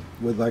condition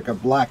with like a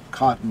black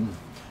cotton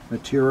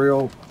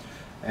material,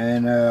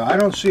 and I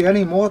don't see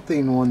any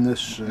mothing on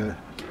this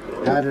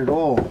hat at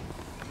all.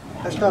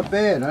 That's not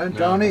bad, huh,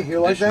 Johnny? You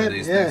like that?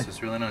 Yeah,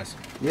 it's really nice.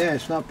 Yeah,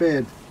 it's not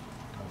bad.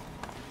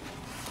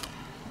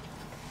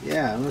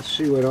 Yeah, let's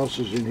see what else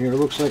is in here. It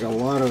looks like a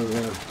lot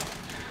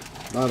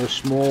of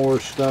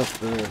smaller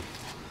stuff.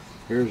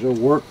 Here's a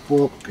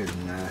workbook,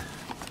 and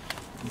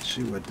let's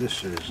see what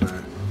this is.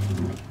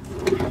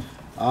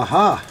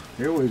 Aha!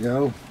 Here we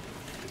go.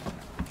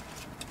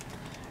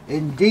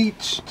 In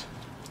Dienst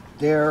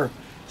der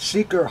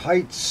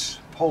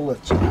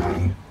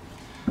Sicherheitspolizei.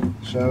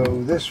 So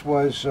this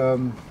was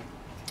In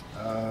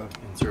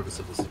service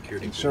of the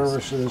security police.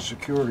 Service of the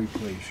security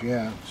police.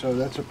 Yeah. So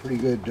that's a pretty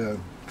good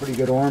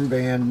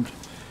armband.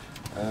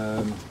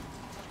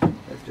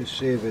 Let's just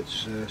see if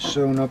it's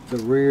sewn up the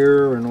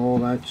rear and all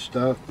that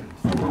stuff.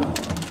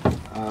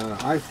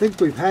 I think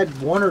we've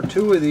had one or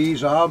two of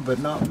these, but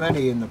not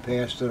many in the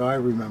past that I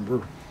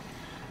remember.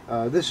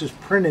 This is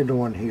printed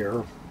on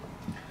here,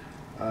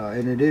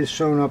 and it is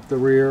sewn up the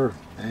rear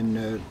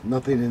and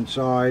nothing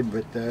inside.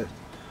 But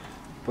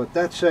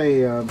that's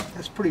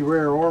that's pretty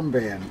rare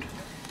armband.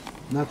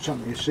 Not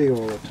something you see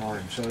all the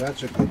time. So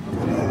that's a good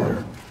goodie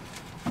there.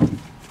 Put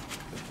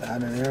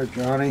that in there,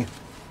 Johnny.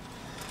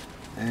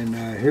 And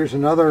here's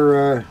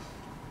another,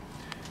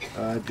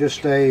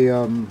 just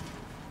an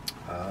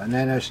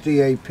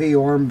NSDAP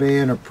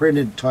armband, a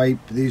printed type.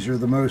 These are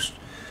the most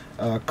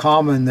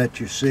common that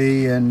you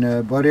see,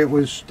 and but it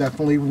was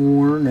definitely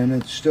worn, and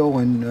it's still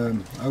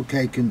in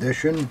okay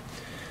condition.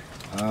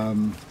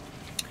 I'm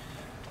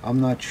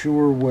not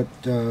sure what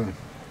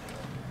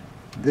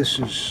this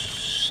is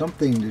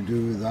something to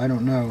do with. I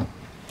don't know.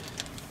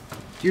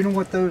 Do you know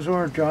what those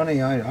are, Johnny?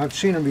 I've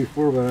seen them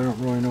before, but I don't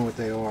really know what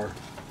they are.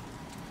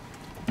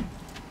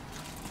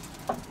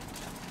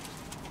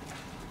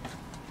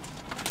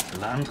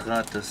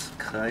 Landrat des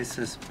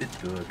Kreises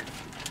Bitburg.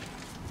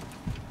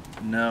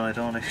 No, I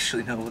don't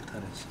actually know what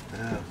that is.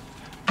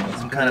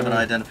 Some kind of an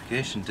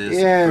identification disc.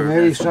 Yeah, for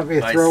maybe something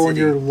you throw in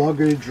city. your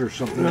luggage or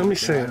something. Let me like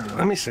see that. it.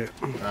 Let me see it.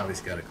 Oh,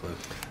 he's got a clue.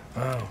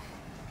 Oh,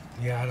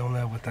 yeah, I don't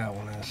know what that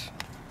one is.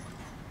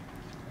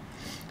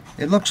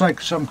 It looks like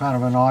some kind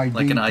of an ID,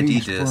 Like an ID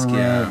piece disc, for,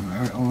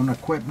 yeah. on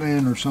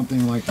equipment or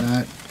something like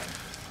that.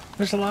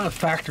 There's a lot of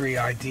factory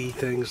ID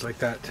things like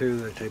that too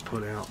that they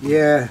put out.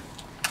 Yeah,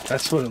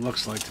 That's what it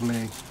looks like to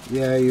me.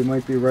 yeah, you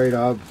might be right,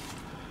 Ob.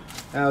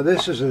 Now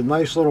this is a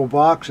nice little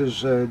box.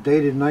 It's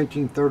dated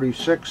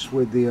 1936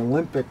 with the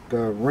Olympic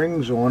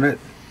rings on it.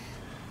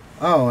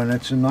 Oh, and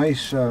it's a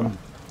nice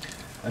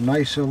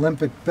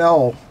Olympic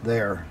bell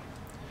there.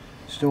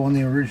 Still in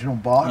the original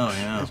box. Oh,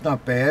 yeah. That's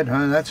not bad,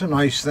 huh? That's a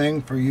nice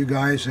thing for you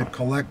guys that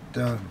collect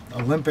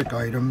Olympic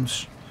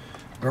items.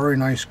 Very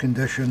nice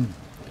condition.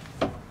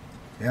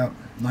 Yep,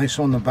 nice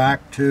on the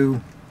back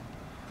too.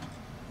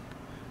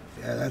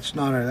 Yeah, that's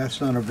not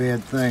a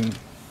bad thing.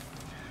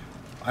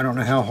 I don't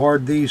know how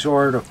hard these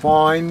are to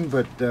find,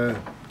 but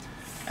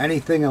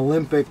anything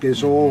Olympic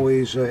is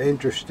always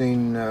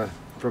interesting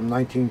from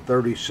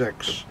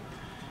 1936.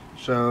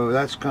 So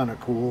that's kind of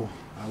cool.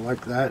 I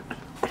like that.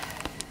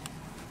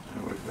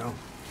 There we go.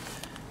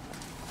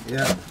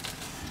 Yeah.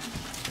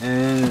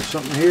 And there's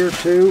something here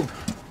too.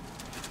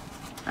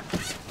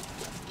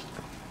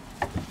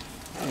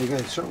 You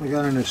certainly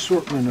got an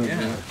assortment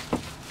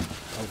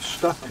of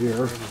stuff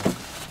here.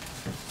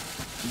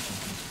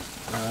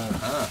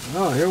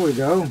 Oh, here we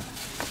go.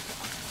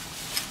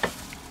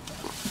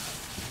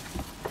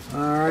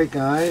 Alright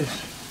guys.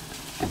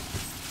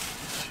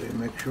 Let's see,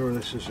 make sure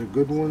this is a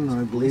good one.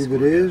 I believe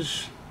it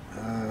is.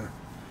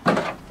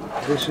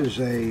 This is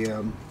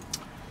a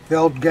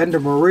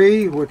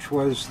Feldgendarmerie, which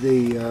was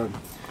the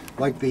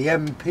like the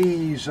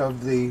MPs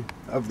of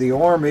the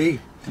army.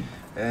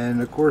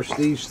 And of course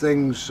these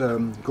things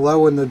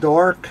glow in the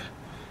dark.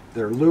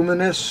 They're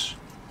luminous,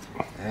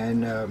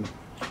 and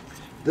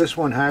this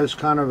one has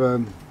kind of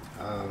a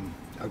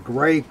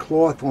gray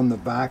cloth on the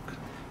back.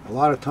 A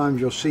lot of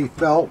times you'll see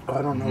felt.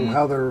 I don't know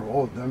how they're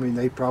all. I mean,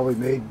 they probably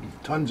made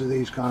tons of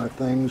these kind of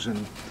things,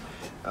 and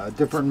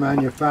different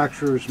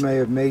manufacturers may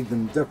have made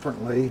them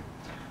differently.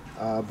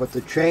 But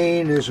the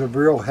chain is a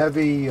real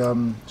heavy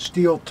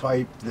steel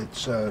type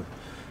that's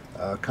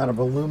kind of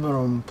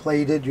aluminum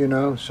plated, you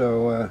know.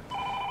 So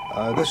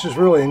this is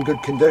really in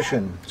good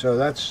condition. So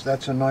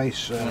that's a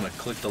nice. I'm gonna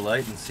click the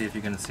light and see if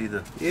you're gonna see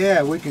the.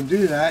 Yeah, we can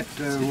do that.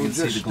 So you We'll can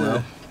just see the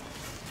glow.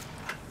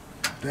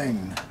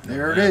 Ding.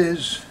 There it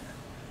is.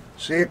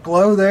 See it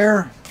glow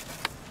there?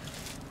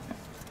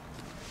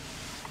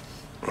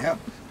 Yep.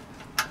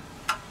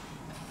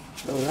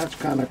 So that's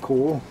kind of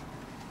cool.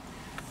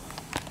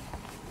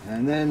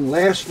 And then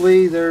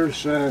lastly,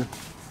 there's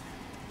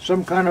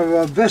some kind of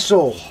a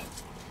vessel.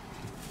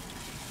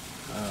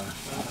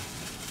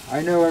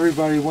 I know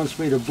everybody wants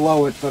me to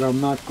blow it, but I'm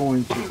not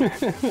going to.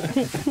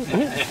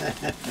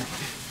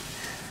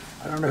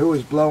 I don't know who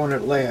was blowing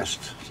it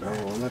last, so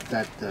we'll let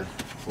that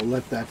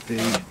be.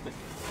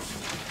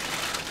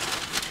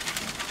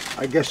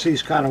 I guess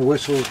these kind of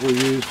whistles were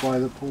used by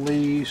the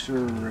police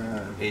or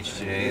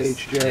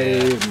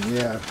HJ, and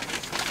yeah.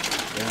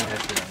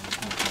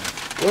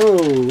 Whoa,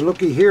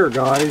 looky here,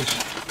 guys!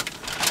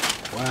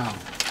 Wow,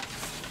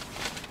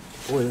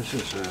 boy, this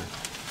is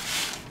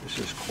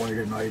quite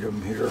an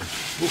item here.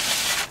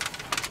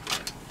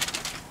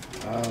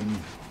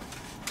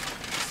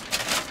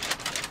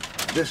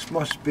 This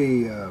must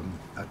be a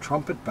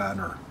trumpet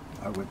banner,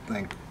 I would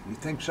think. You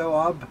think so,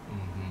 Ob?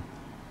 Mm-hmm.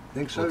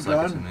 Think so, Looks John?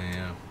 like it to me,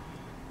 yeah.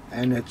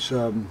 And it's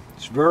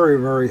very,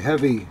 very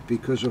heavy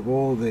because of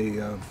all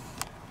the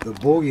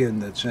bullion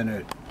that's in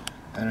it,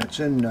 and it's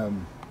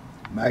in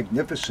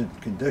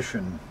magnificent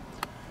condition.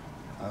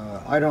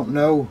 I don't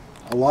know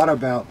a lot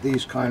about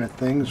these kind of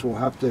things. We'll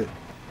have to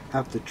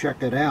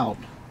check it out,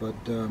 but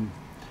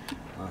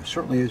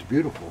certainly is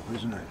beautiful,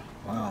 isn't it?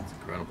 Wow. It's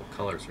incredible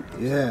colors are.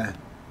 Yeah,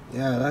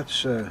 yeah.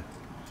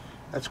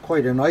 That's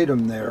quite an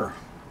item there.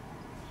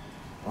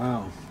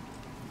 Wow.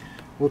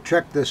 We'll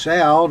check this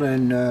out,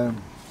 and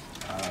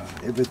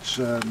if it's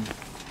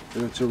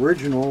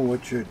original,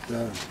 which it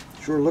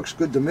sure looks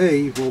good to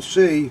me, we'll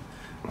see.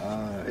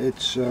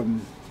 It's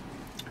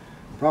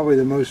probably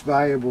the most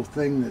valuable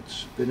thing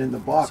that's been in the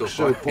box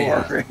so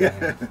far.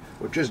 Yeah.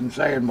 Which isn't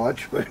saying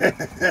much, but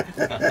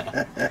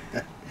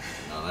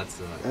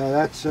No,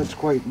 that's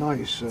quite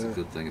nice. It's a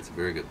good thing. It's a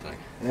very good thing.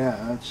 Yeah,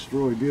 that's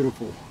really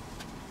beautiful.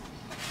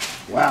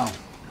 Wow,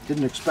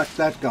 didn't expect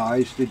that,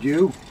 guys. Did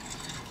you?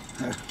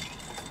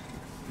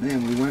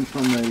 Man, we went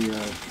from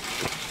a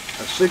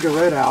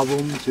cigarette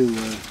album to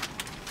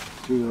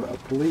a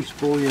police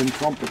bullion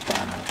trumpet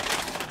banner.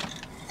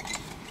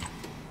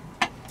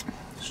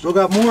 Still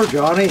got more,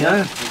 Johnny,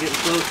 huh? We're getting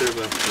closer,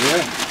 but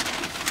Yeah.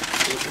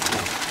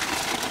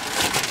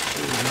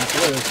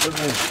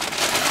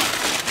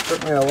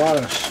 Certainly a lot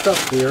of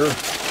stuff here.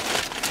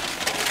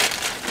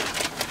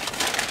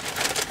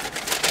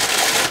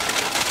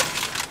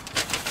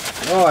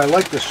 Oh, I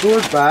like the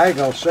sword bag,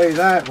 I'll say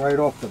that right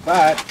off the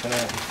bat.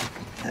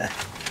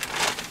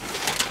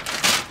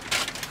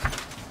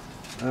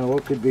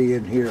 What could be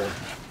in here?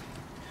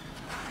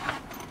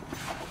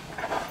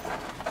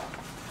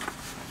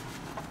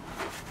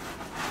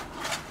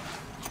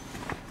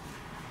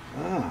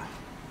 Oh,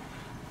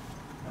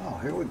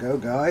 here we go,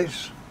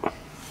 guys.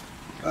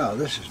 Oh,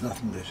 this is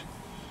nothing to... I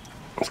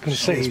was going to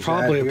say, it's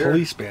probably a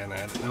police band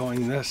at it,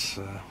 knowing this.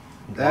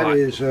 That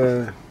is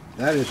a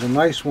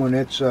nice one.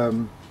 It's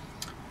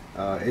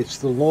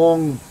the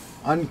long,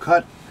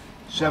 uncut,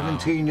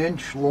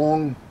 17-inch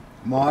long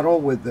model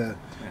with the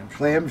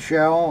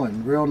clamshell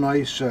and real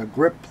nice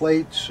grip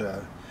plates.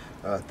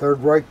 Third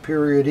Reich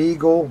period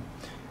eagle,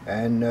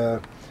 and the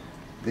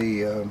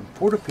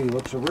portapee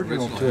looks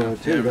original to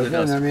it too, yeah,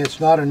 doesn't it? I mean, it's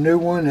not a new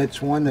one.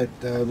 It's one that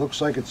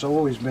looks like it's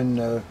always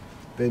been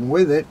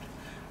with it.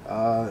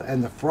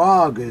 And the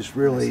frog is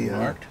really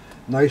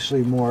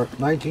nicely marked.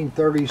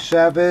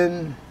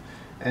 1937,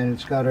 and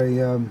it's got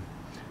a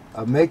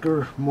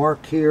maker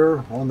mark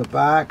here on the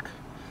back.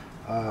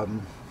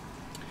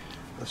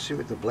 Let's see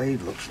what the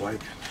blade looks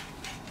like.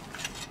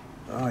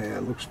 Oh yeah,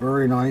 it looks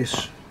very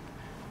nice.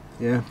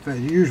 Yeah, as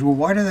usual.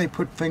 Why do they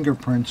put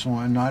fingerprints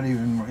on? Not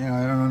even,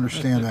 I don't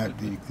understand that.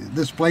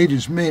 This blade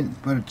is mint,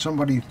 but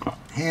somebody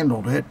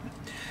handled it.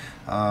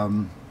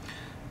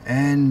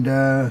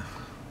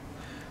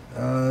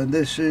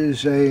 This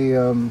is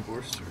a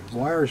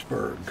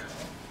Wyersburg,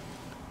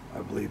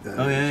 I believe that is.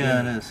 Oh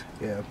yeah, it is.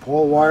 Yeah,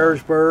 Paul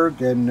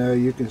Wyersburg, and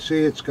you can see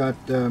it's got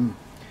the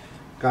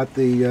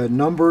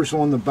numbers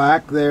on the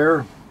back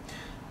there.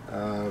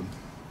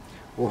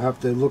 We'll have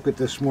to look at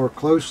this more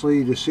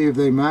closely to see if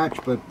they match,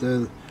 but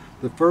the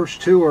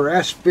first two are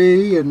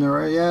SB, and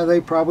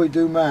they probably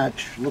do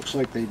match. Looks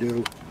like they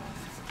do.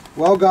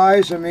 Well,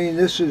 guys, I mean,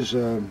 this is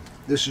a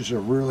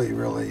really,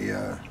 really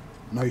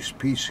nice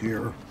piece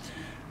here.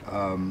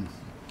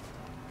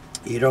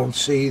 You don't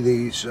see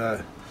these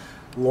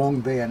long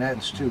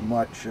bayonets too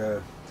much.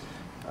 You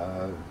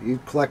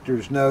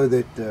collectors know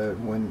that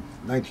when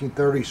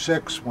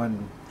 1936,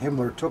 when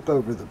Himmler took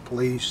over the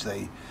police,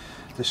 they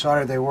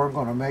decided they weren't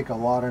going to make a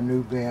lot of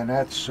new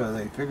bayonets, so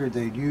they figured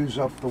they'd use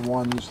up the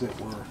ones that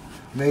were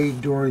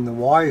made during the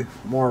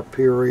Weimar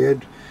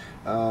period.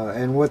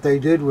 And what they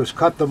did was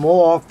cut them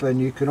off, and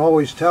you can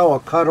always tell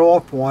a cut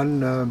off one,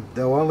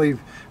 they'll only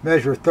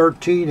measure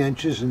 13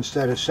 inches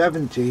instead of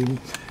 17,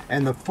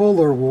 and the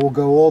fuller will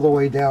go all the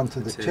way down to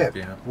the tip,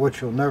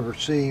 which you'll never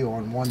see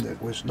on one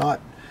that was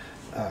not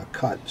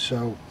cut. So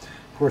of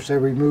course they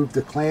removed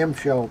the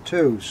clamshell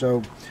too,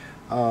 so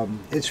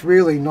it's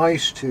really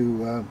nice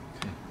to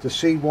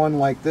see one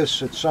like this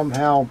that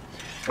somehow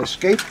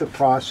escaped the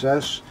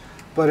process,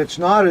 but it's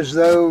not as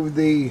though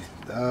the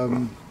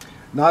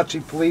Nazi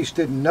police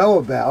didn't know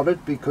about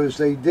it, because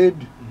they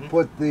did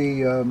put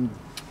the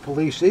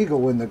police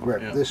eagle in the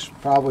grip. This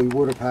probably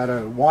would have had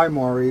a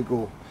Weimar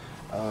eagle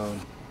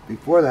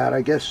before that,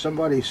 I guess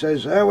somebody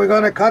says, "Hey, we're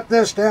going to cut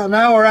this down.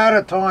 Now we're out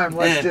of time.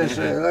 Let's just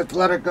let's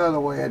let it go the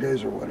way it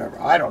is, or whatever."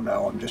 I don't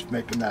know. I'm just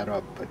making that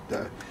up,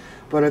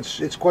 but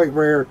it's quite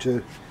rare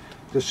to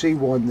see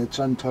one that's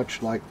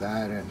untouched like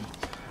that, and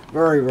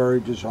very, very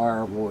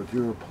desirable if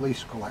you're a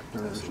police collector.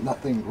 There's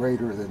nothing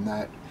greater than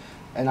that.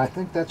 And I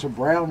think that's a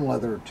brown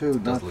leather too.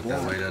 It does not look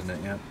black. that way, doesn't it?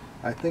 Yeah.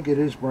 I think it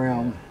is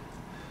brown.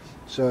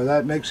 So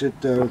that makes it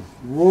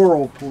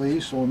rural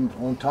police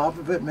on top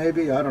of it,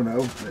 maybe. I don't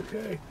know.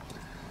 Okay.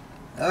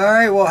 All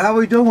right, well, how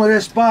we doing with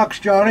this box,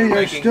 Johnny? We're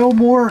There's making- still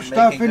more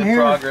stuff in good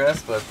here.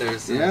 progress, but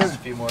there's Yeah. a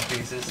few more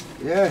pieces.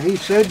 Yeah, he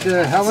said,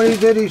 how many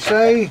did he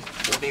say?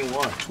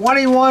 21.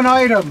 21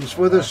 items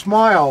with a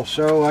smile.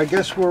 So I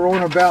guess we're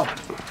on about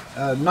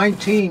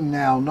 19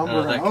 now.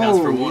 Number. That counts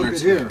for one look or at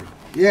two. here.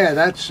 Yeah,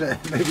 that's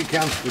maybe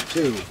counts for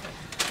 2.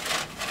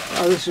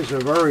 Oh, this is a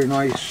very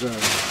nice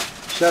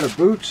set of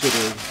boots that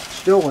are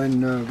still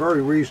in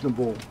very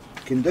reasonable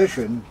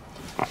condition.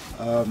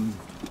 I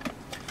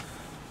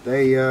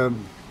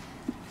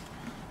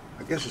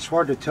guess it's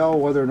hard to tell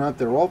whether or not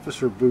they're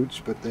officer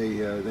boots, but they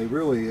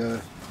really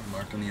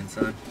Mark on the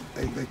inside.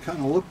 they kind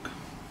of look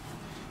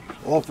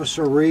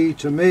officer-y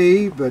to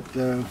me, but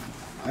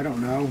I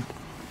don't know.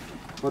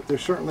 But they're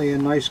certainly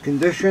in nice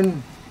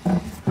condition.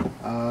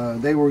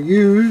 They were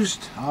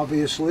used,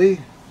 obviously.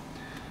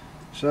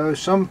 So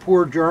some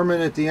poor German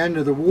at the end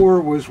of the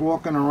war was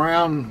walking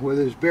around with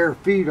his bare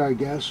feet, I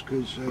guess,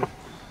 because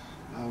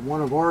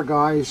one of our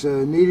guys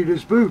needed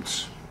his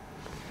boots.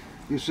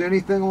 You see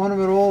anything on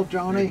them at all,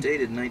 Johnny? They're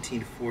dated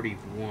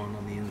 1941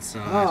 on the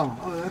inside.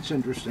 Oh, that's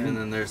interesting. And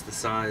then there's the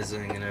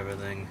sizing and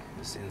everything.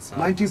 Just inside.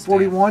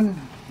 1941?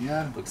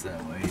 Yeah. Looks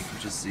that way. You can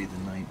just see the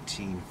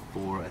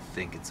 1904. I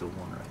think it's a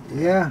 1 right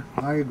there. Yeah,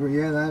 I agree.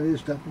 Yeah, that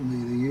is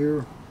definitely the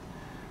year.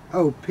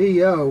 Oh,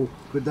 PO.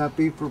 Could that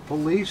be for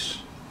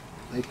police?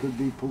 They could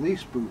be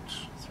police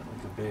boots. Certainly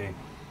could be.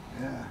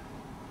 Yeah.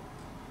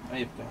 How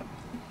you been?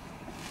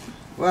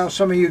 Well,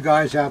 some of you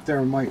guys out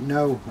there might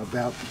know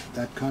about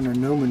that kind of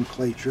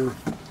nomenclature.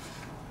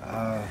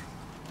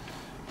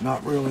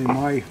 Not really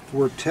my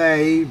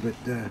forte, but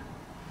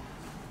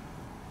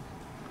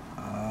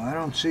I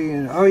don't see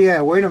any. Oh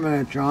yeah, wait a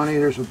minute, Johnny.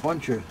 There's a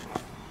bunch of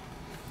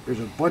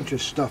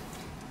stuff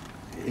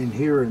in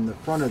here in the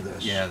front of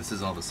this. Yeah, this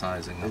is all the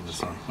sizing of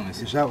this one. Let me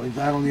see. Is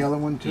that on the other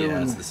one too?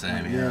 Yeah, it's the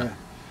same. Yeah.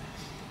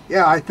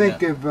 Yeah, I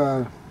think if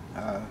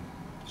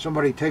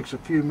somebody takes a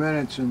few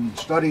minutes and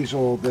studies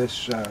all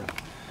this,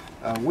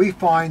 we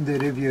find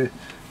that if you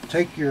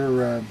take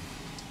your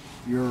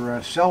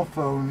cell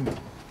phone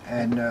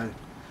and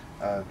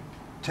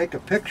take a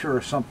picture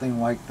or something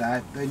like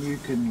that, then you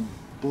can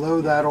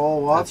blow that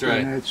all up. That's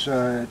right. And it's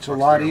a Works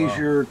lot very well.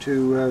 easier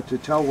to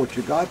tell what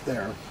you got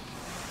there.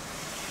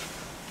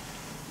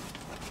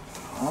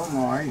 Oh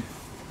my.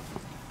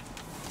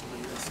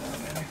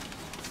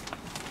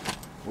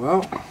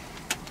 Well,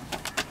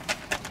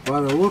 by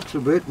the looks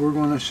of it, we're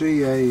going to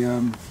see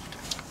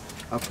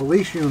a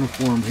police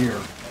uniform here.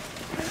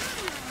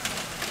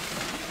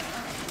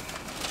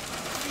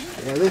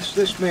 Yeah,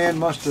 this man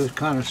must have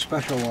kind of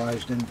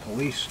specialized in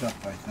police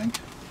stuff, I think.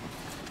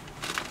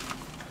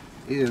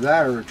 Either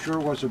that or it sure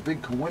was a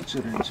big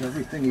coincidence.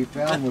 Everything he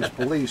found was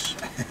police.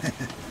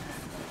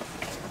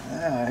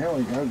 Yeah, here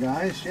we go,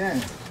 guys. Yeah.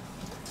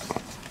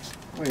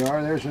 Here we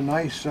are. There's a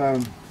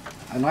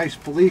nice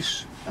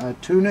police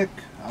tunic.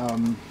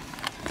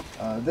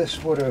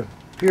 This would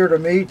appear to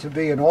me to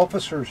be an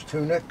officer's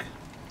tunic.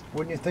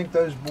 Wouldn't you think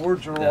those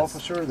boards are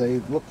officer? They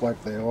look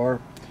like they are.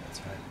 That's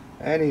right.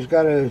 And he's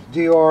got a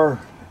DR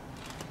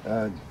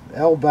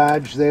L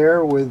badge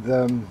there with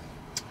the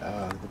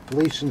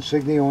police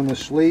insignia on the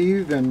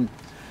sleeve, and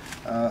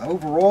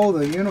overall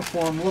the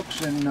uniform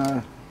looks in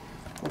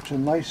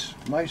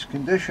nice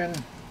condition.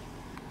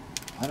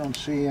 I don't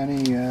see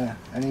any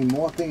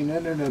mothing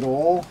in it at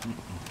all.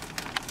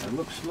 It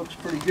looks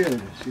pretty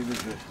good. See if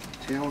there's a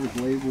tailor's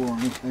label or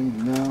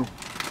anything. No.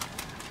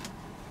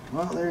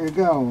 Well, there you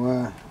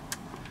go.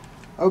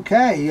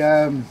 Okay,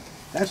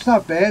 that's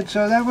not bad.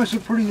 So that was a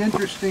pretty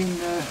interesting.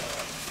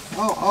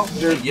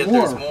 There's Yet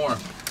more. there's more.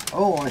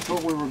 Oh, I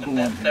thought we were going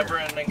here. Never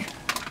ending.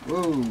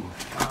 Whoa.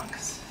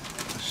 Box.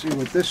 Let's see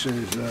what this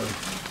is.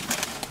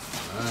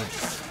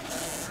 Nice.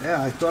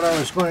 Yeah, I thought I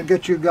was going to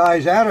get you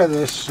guys out of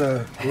this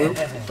group,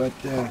 but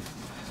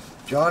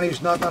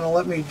Johnny's not going to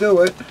let me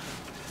do it.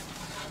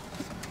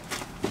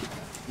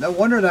 No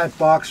wonder that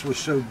box was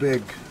so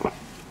big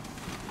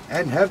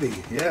and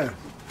heavy. Yeah.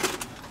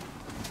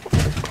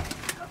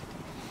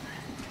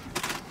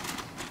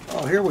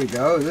 Oh, here we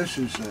go. This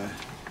is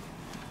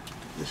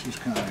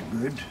kind of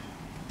good.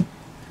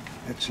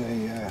 It's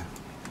a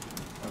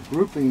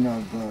grouping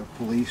of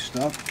police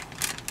stuff.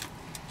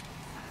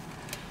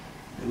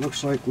 It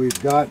looks like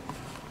we've got,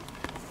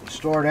 to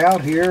start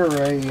out here,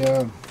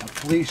 a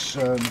police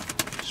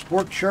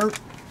sport shirt.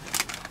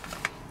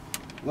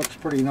 Looks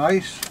pretty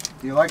nice.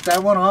 Do you like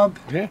that one, Ob?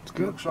 Yeah, it's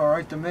good. Looks all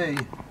right to me.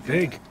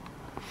 Big.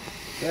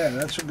 Yeah,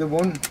 that's a good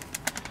one.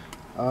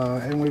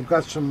 And we've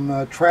got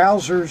some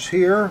trousers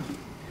here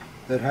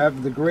that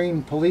have the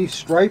green police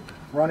stripe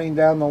running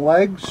down the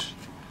legs.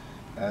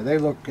 They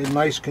look in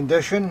nice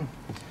condition.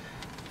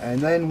 And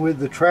then with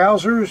the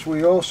trousers,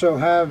 we also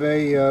have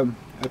a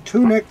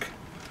tunic,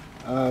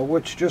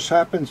 which just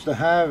happens to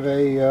have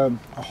a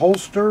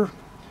holster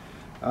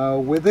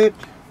with it.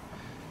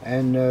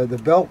 And the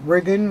belt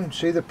rigging,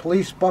 see the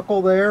police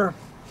buckle there?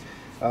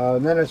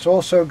 And then it's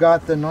also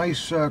got the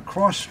nice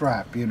cross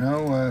strap, you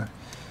know.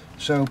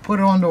 So put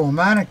it onto a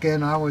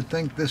mannequin, I would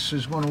think this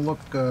is going to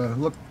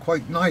look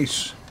quite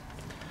nice.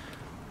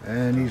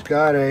 And he's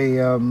got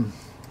a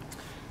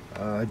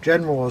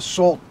general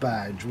assault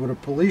badge. Would a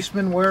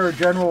policeman wear a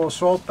general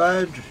assault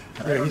badge?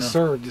 Yeah, he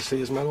served. You see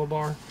his medal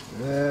bar?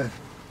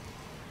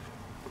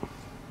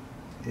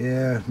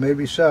 Yeah,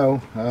 maybe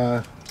so.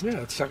 Yeah,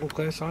 it's second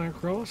class Iron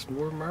Cross,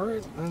 War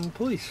Merit, and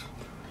police.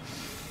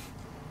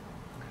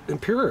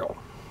 Imperial.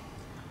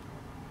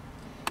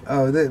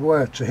 Oh,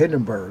 well, it's a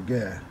Hindenburg,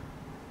 yeah.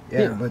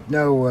 Yeah, but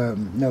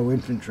no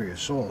infantry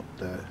assault,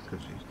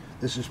 because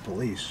this is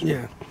police.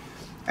 Yeah.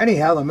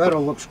 Anyhow, the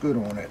medal looks good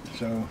on it.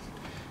 So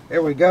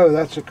there we go.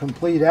 That's a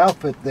complete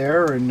outfit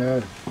there.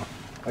 And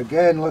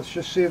again, let's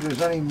just see if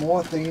there's any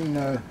mothing.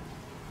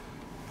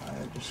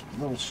 Just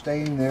a little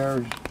stain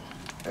there.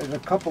 There's a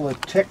couple of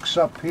ticks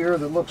up here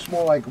that looks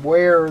more like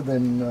wear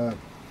than a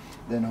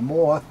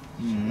moth.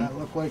 Mm-hmm. That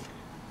look like.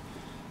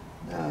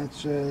 No,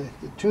 it's the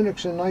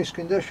tunic's in nice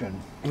condition.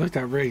 I like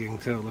that rigging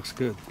too. It looks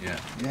good. Yeah.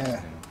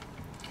 Yeah.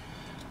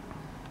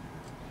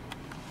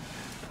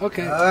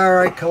 Okay. All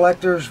right,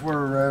 collectors,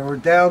 we're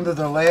down to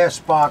the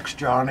last box,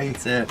 Johnny.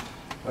 That's it.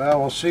 Well,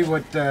 we'll see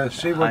what's in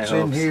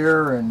hopes.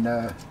 here,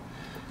 and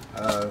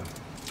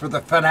for the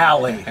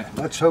finale,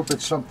 let's hope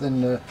it's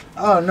something.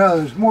 Oh no,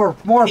 there's more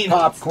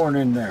popcorn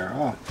in there.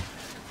 Oh,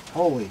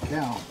 holy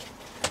cow!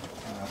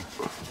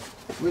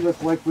 We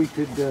look like we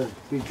could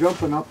be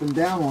jumping up and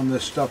down on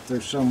this stuff.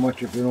 There's so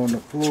much of it on the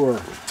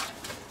floor.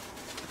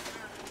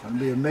 It'll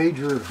be a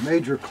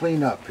major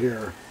cleanup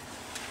here.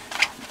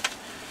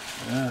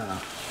 Yeah.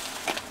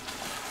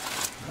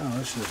 Oh,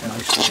 this is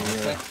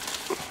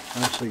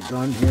nicely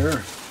done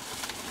here.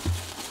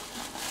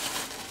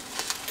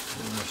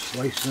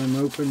 Slice them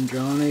open,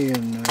 Johnny,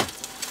 and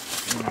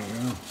there you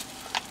go.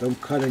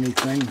 Don't cut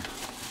anything,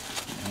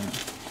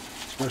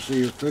 especially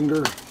your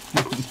finger.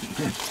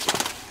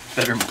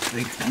 Better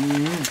mistake.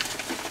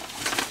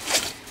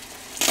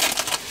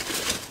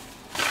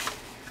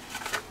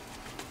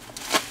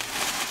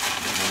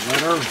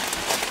 Letter.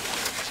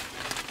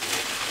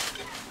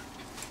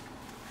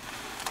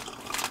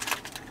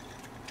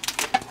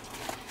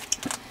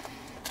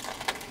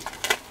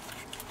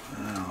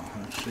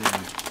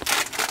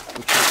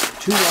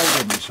 Two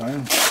items, huh?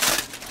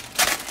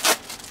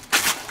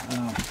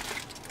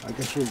 I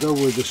guess we'll go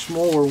with the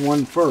smaller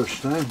one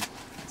first, huh?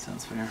 That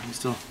sounds fair. You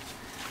still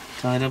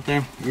tied up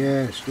there?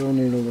 Yeah, still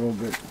need a little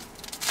bit.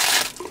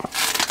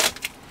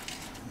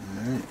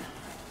 Alright.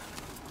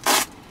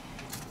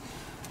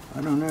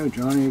 I don't know,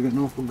 Johnny, you're getting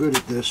awful good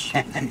at this.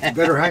 You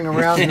better hang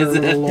around here a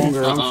little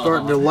longer. I'm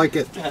starting to like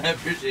it. I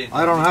appreciate it.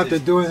 I don't have to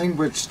do anything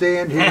but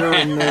stand here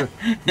and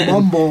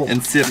mumble.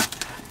 And sip.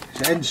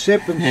 And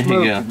sip and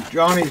smoke. And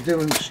Johnny's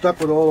doing stuff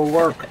with all the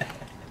work.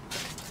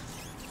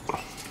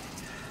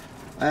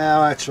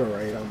 Oh, that's all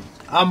right.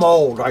 I'm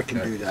old. I can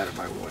do that if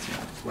I want.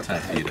 What the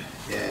heck?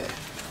 Yeah.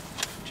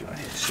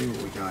 Let's see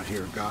what we got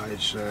here,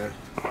 guys. Yeah,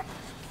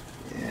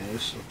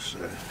 this looks.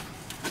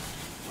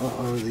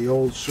 Uh-oh, the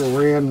old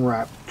saran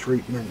wrap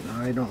treatment.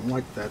 I don't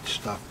like that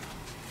stuff.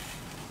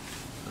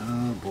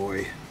 Oh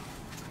boy.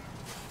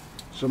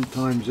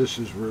 Sometimes this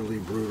is really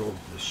brutal.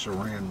 The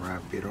saran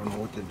wrap. You don't know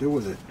what to do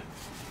with it.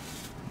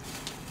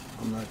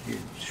 I'm not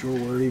sure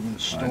where it even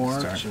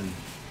starts. And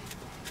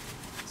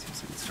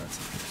seems like it starts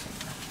up here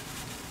somewhere.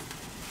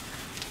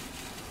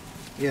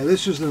 yeah,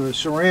 this is the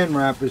saran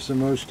wrap is the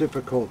most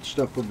difficult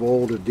stuff of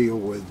all to deal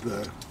with.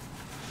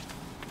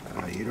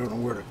 You don't know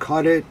where to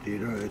cut it. You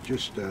know, it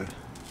just. It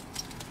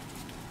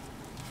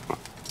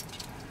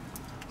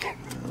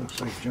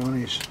looks like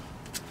Johnny's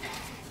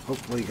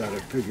hopefully got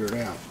it figured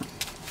out.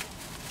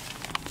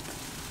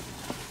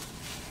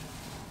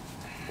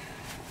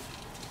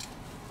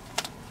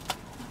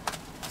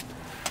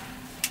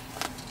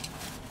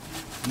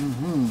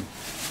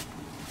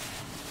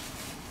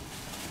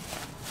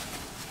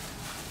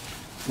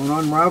 Going to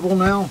unravel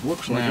now?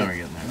 Looks like Now it. we're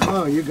getting there.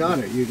 Oh, you got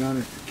it. You got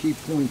it. The key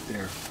point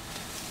there.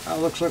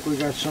 Looks like we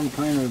got some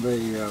kind of a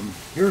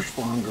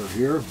Hirschfanger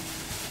here.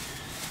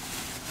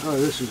 Oh,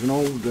 this is an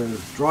old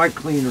dry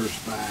cleaner's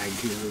bag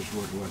here is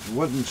what it was. It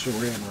wasn't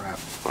saran wrap.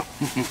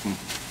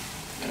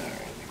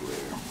 Alright,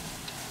 clear.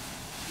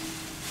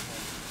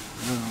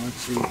 Let's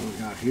see what we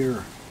got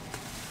here.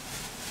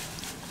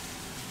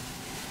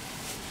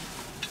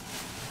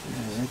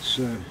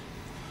 Yeah,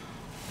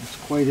 that's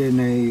quite in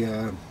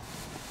a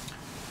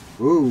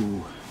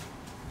ooh.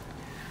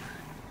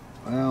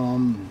 Well,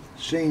 I'm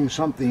seeing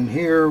something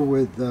here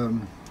with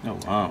Oh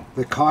wow.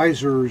 the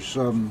Kaiser's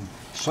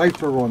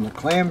cipher on the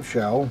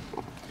clamshell.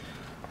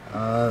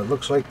 It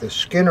looks like the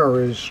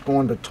Skinner is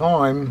going to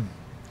time,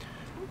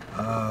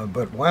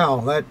 but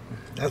wow,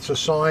 that's a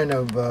sign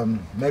of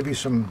maybe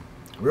some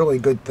really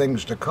good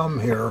things to come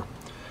here.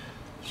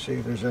 See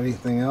if there's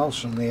anything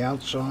else on the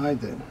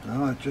outside.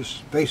 It's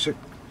just basic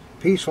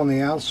piece on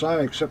the outside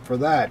except for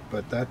that,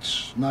 but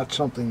that's not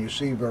something you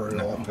see very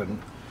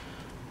often.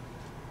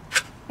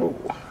 Oh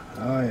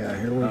yeah,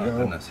 here we go.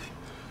 Goodness.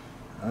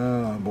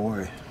 Oh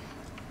boy.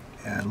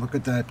 Yeah, look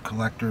at that,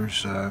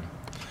 collectors.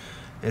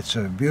 It's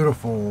a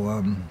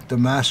beautiful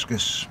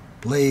Damascus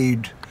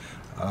blade.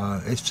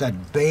 It's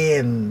that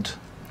band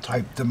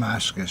type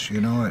Damascus,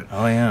 you know it.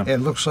 Oh yeah.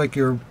 It looks like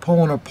you're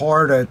pulling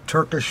apart a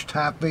Turkish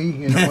tappy,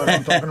 you know what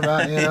I'm talking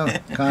about, you know?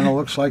 Kind of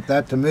looks like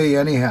that to me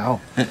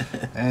anyhow.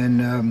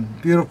 And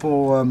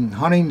beautiful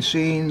hunting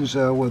scenes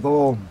with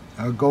all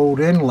gold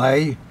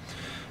inlay.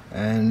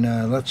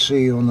 And let's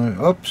see on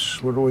the,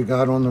 oops, what do we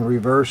got on the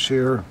reverse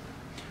here?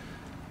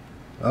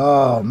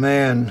 Oh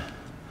man.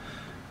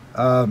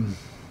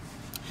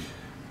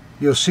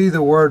 You'll see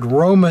the word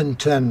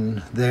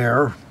Romanton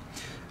there,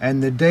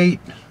 and the date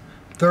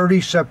 30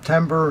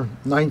 September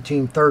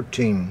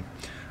 1913.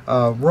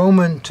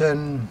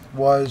 Romanton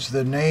was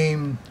the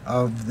name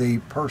of the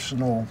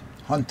personal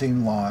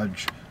hunting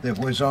lodge that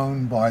was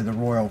owned by the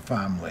royal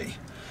family.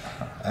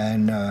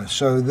 And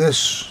so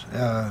this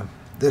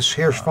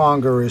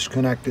Hirschfanger is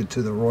connected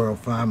to the royal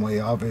family,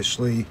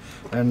 obviously,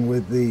 and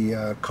with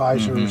the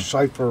Kaiser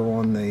cipher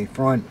on the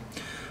front.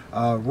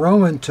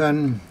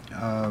 Romanton,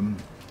 of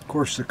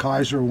course, the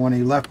Kaiser, when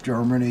he left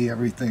Germany,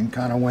 everything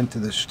kind of went to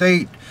the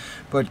state.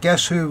 But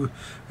guess who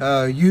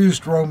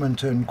used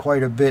Romanton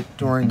quite a bit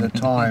during the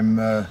time?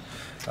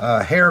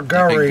 Herr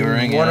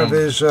Goering, one of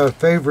his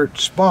favorite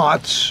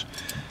spots.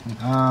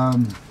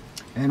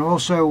 And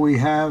also we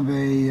have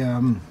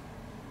a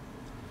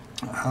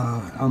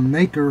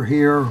maker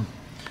here.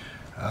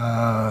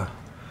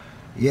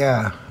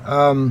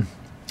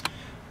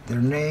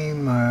 Their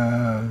name,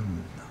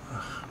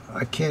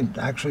 I can't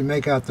actually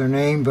make out their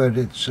name, but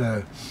it's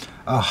a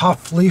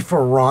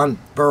Hoflieferant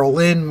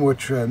Berlin,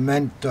 which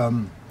meant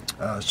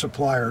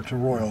supplier to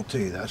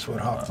royalty. That's what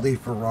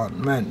Hoflieferant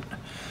meant.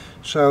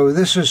 So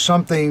this is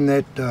something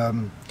that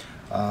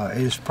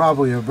is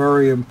probably a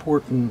very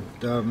important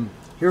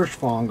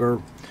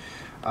Hirschfanger.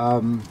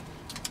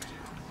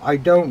 I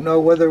don't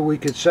know whether we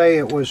could say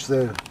it was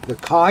the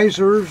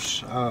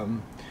Kaiser's.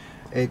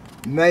 It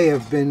may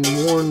have been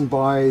worn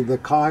by the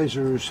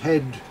Kaiser's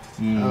head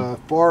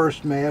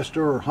forest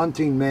master or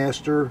hunting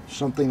master,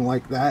 something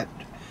like that.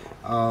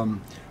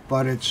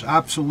 But it's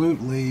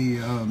absolutely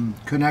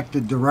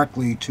connected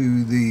directly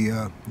to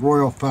the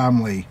royal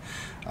family.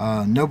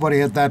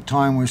 Nobody at that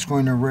time was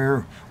going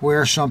to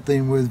wear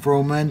something with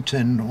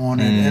Romanton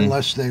on it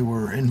unless they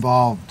were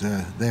involved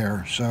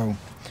there. So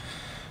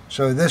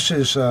this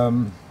is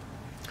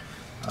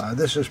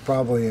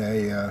probably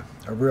a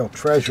real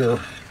treasure.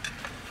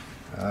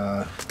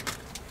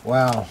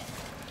 Wow.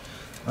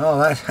 Well,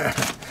 that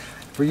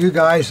for you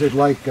guys that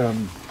like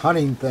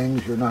hunting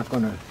things, you're not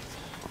going to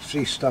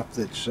see stuff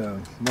that's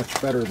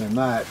much better than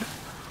that.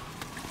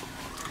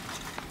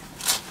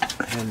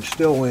 And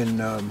still in,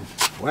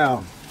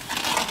 wow,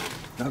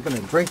 not going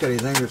to drink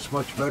anything that's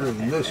much better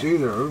than this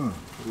either.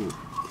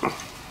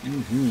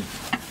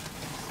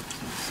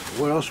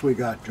 What else we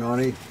got,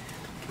 Johnny?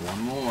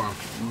 One more.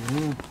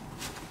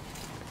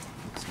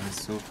 Looks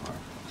nice so far.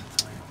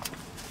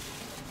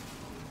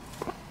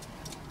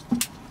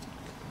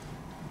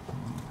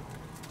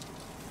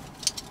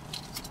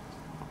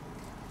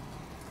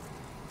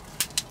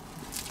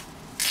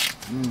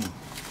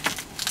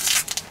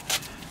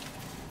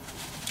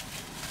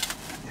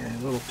 Yeah, a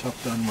little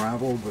tough to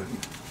unravel, but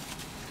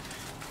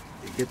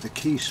you get the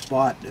key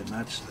spot, and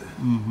that's the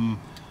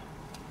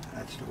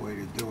that's the way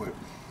to do it.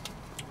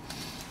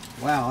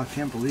 Wow, I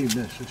can't believe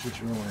this. This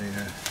is really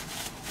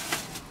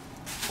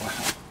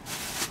wow.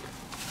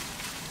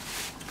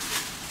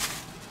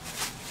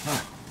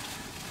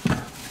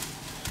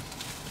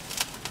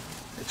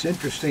 It's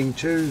interesting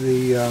too.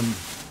 The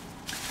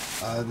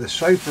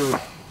cipher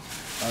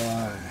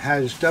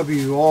has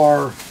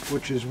WR,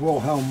 which is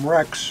Wilhelm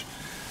Rex,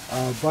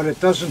 but it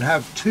doesn't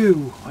have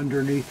 2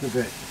 underneath of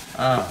it.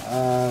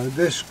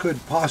 This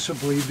could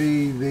possibly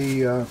be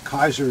the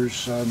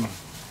Kaiser's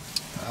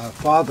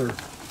father,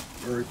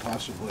 very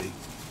possibly,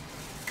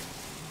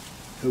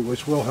 who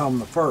was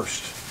Wilhelm I.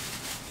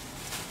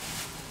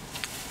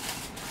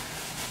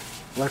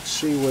 Let's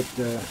see what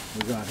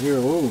we got here.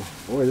 Oh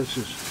boy, this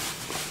is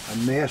a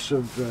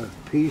massive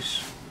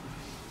piece.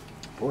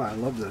 Boy, I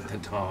love the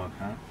dog,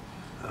 huh?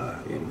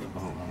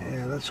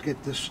 Yeah, let's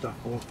get this stuff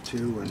off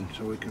too, and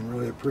so we can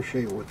really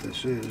appreciate what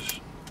this is.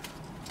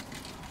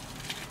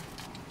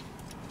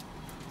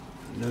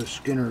 No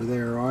Skinner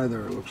there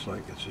either. It looks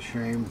like it's a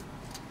shame.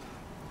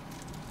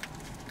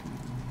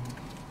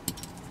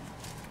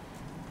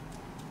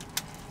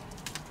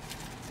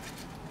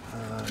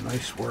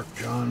 Nice work,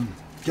 John.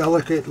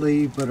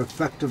 Delicately but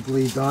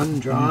effectively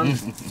done, John.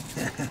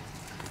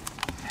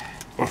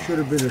 You should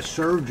have been a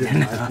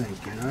surgeon, I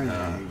think. You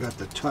know, you got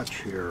the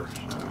touch here.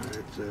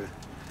 So it's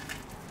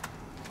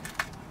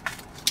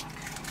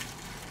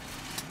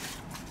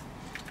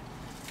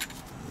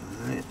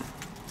all right.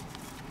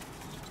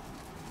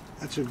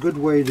 It's a good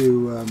way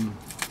to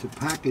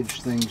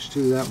package things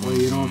too. That way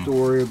you don't have to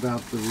worry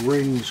about the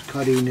rings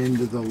cutting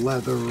into the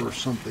leather or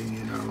something,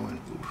 you know. And,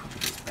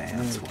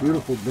 Bands,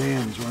 beautiful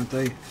bands, aren't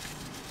they?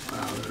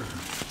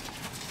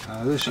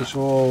 Wow, this is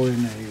all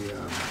in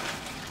a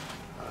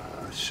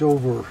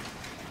silver,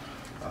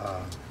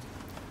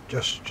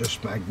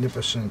 just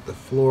magnificent. The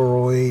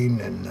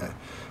florine and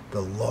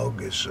the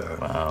lug is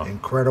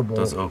incredible.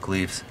 Those oak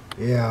leaves.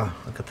 Yeah.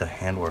 Look at the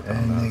handwork on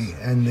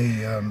And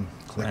those.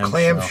 the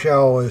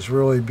clamshell is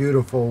really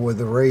beautiful with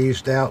the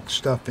raised out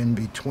stuff in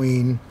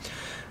between.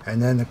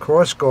 And then the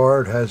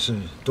crossguard has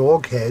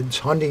dog heads,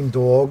 hunting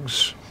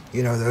dogs.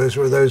 You know, those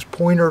were those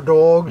pointer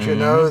dogs, you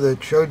know,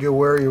 that showed you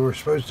where you were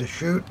supposed to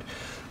shoot.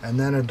 And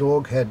then a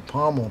dog head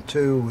pommel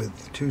too,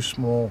 with 2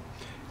 small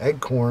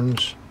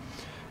acorns.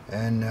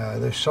 And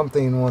there's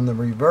something on the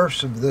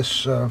reverse of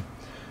this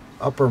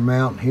upper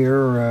mount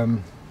here.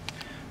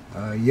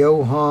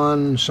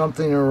 Johann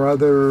something or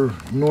other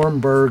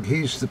Nuremberg,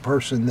 he's the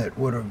person that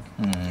would have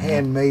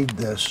handmade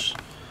this.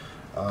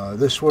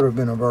 This would have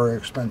been a very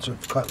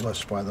expensive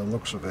cutlass by the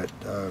looks of it.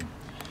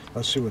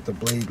 Let's see what the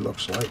blade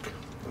looks like.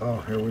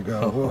 Oh, here we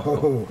go. Whoa,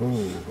 whoa,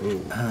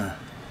 whoa.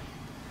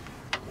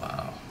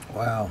 Wow.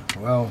 Wow.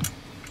 Well,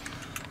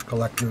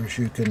 collectors,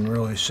 you can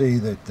really see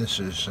that this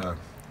is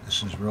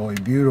really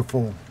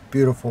beautiful,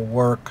 beautiful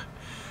work.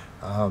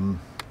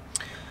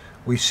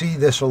 We see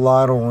this a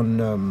lot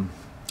on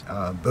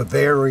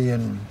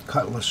Bavarian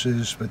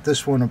cutlasses, but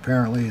this one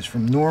apparently is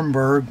from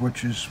Nuremberg,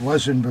 which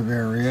was in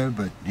Bavaria,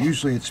 but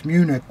usually it's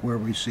Munich where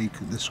we see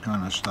this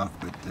kind of stuff.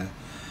 But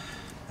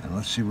and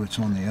let's see what's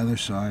on the other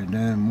side.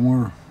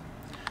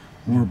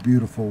 More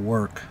beautiful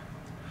work.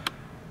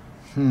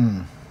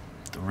 The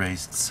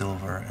raised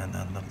silver and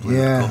then the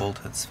blue gold.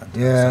 It's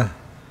fantastic. Yeah.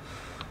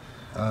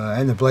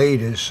 And the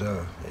blade is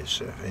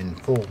in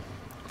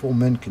full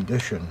mint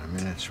condition. I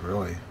mean, it's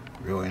really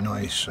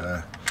nice.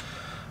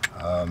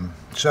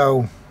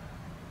 So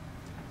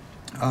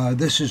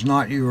this is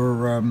not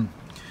your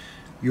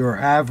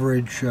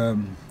average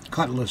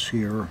cutlass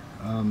here.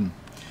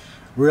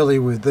 Really,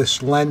 with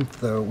this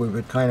length, we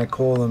would kind of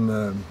call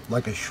them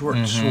like a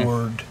short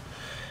sword.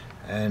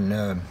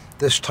 And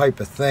this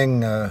type of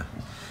thing,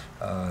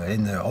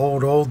 in the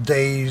old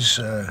days,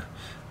 the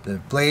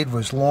blade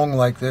was long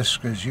like this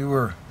because you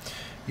were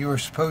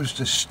supposed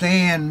to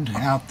stand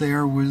out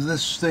there with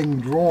this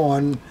thing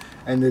drawn,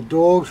 and the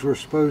dogs were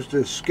supposed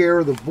to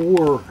scare the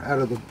boar out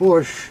of the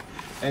bush,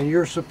 and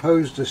you're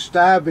supposed to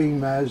stab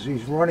him as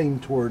he's running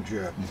towards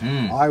you.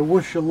 I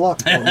wish you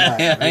luck on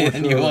that.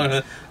 And you want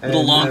a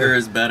little longer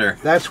is better.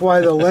 That's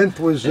why the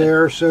length was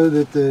there, so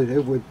that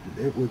it would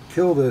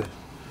kill the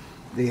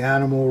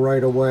animal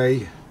right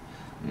away,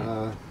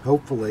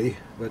 hopefully.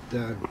 But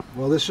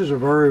well, this is a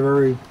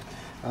very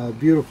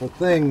beautiful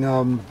thing.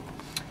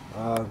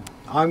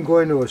 I'm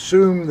going to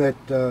assume that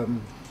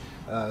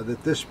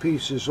that this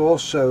piece is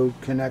also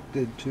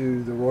connected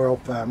to the royal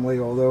family,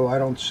 although I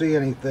don't see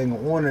anything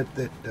on it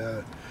that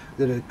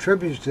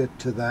attributes it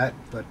to that.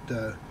 But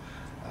the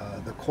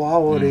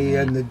quality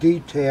and the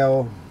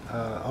detail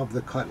of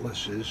the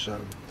cutlass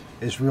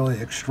is really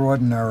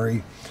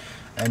extraordinary.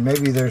 And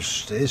maybe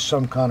is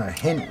some kind of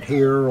hint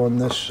here on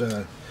this.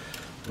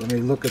 Let me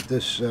look at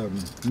this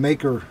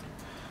maker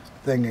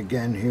thing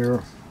again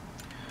here.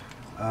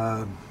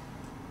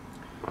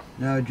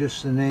 Now,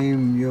 just the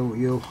name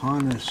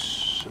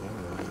Johannes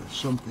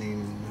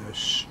something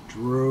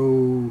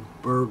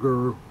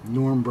Strohberger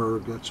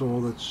Nuremberg. That's all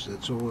that's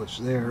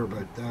there.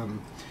 But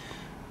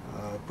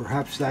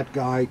perhaps that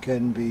guy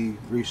can be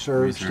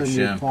researched and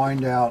you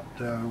find out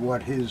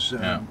what his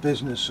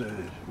business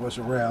was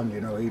around.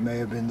 You know, he may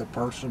have been the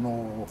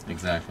personal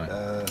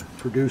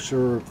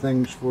producer of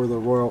things for the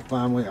royal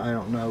family. I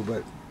don't know,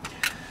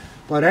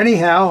 but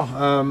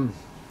anyhow,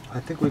 I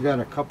think we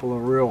got a couple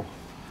of real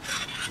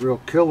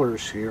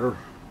killers here.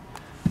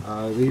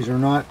 These are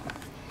not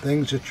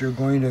things that you're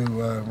going to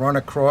run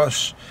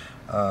across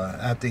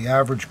at the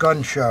average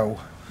gun show.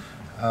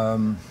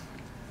 We'll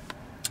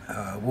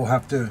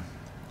have to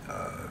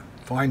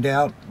find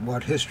out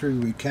what history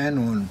we can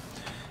on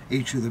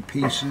each of the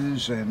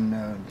pieces, and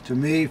to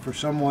me, for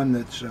someone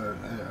that's a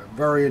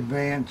very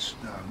advanced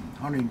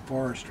hunting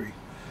forestry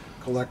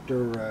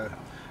collector,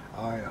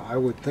 I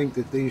would think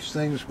that these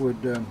things would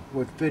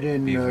fit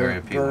in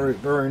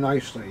very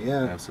nicely.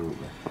 Yeah,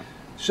 absolutely.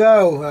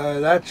 So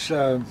that's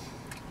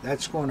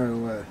going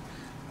to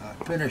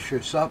finish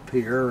us up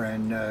here,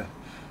 and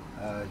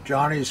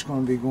Johnny's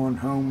going to be going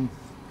home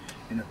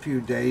in a few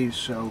days,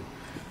 so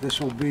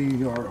this will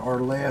be our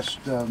last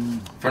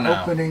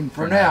opening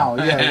for now.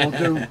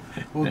 Yeah,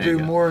 we'll do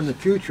more in the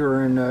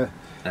future, and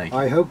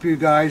I hope you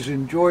guys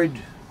enjoyed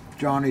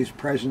Johnny's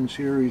presence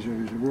here. He's a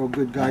real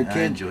good guy.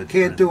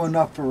 Can't do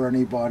enough for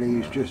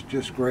anybody. He's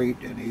just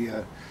great, and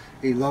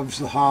he loves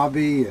the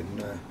hobby.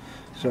 And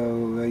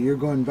so you're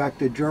going back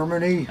to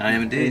Germany. I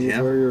am indeed.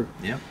 Yeah.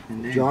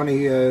 Indeed.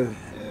 Johnny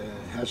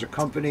has a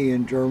company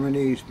in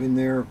Germany. He's been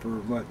there for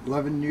what,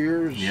 11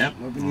 years? Yep.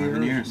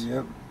 11 years.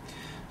 Yep.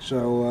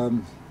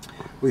 So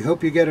we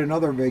hope you get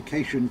another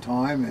vacation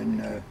time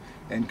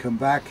and come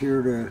back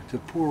here to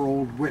poor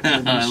old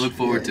Wittmann. I look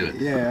forward to it.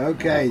 Yeah,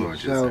 okay.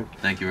 So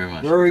thank you very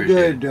much. Very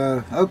Appreciate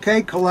good.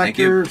 Okay,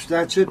 collectors,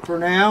 that's it for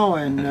now,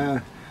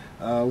 and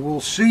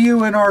we'll see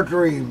you in our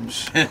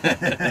dreams.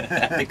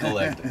 Happy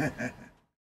collecting.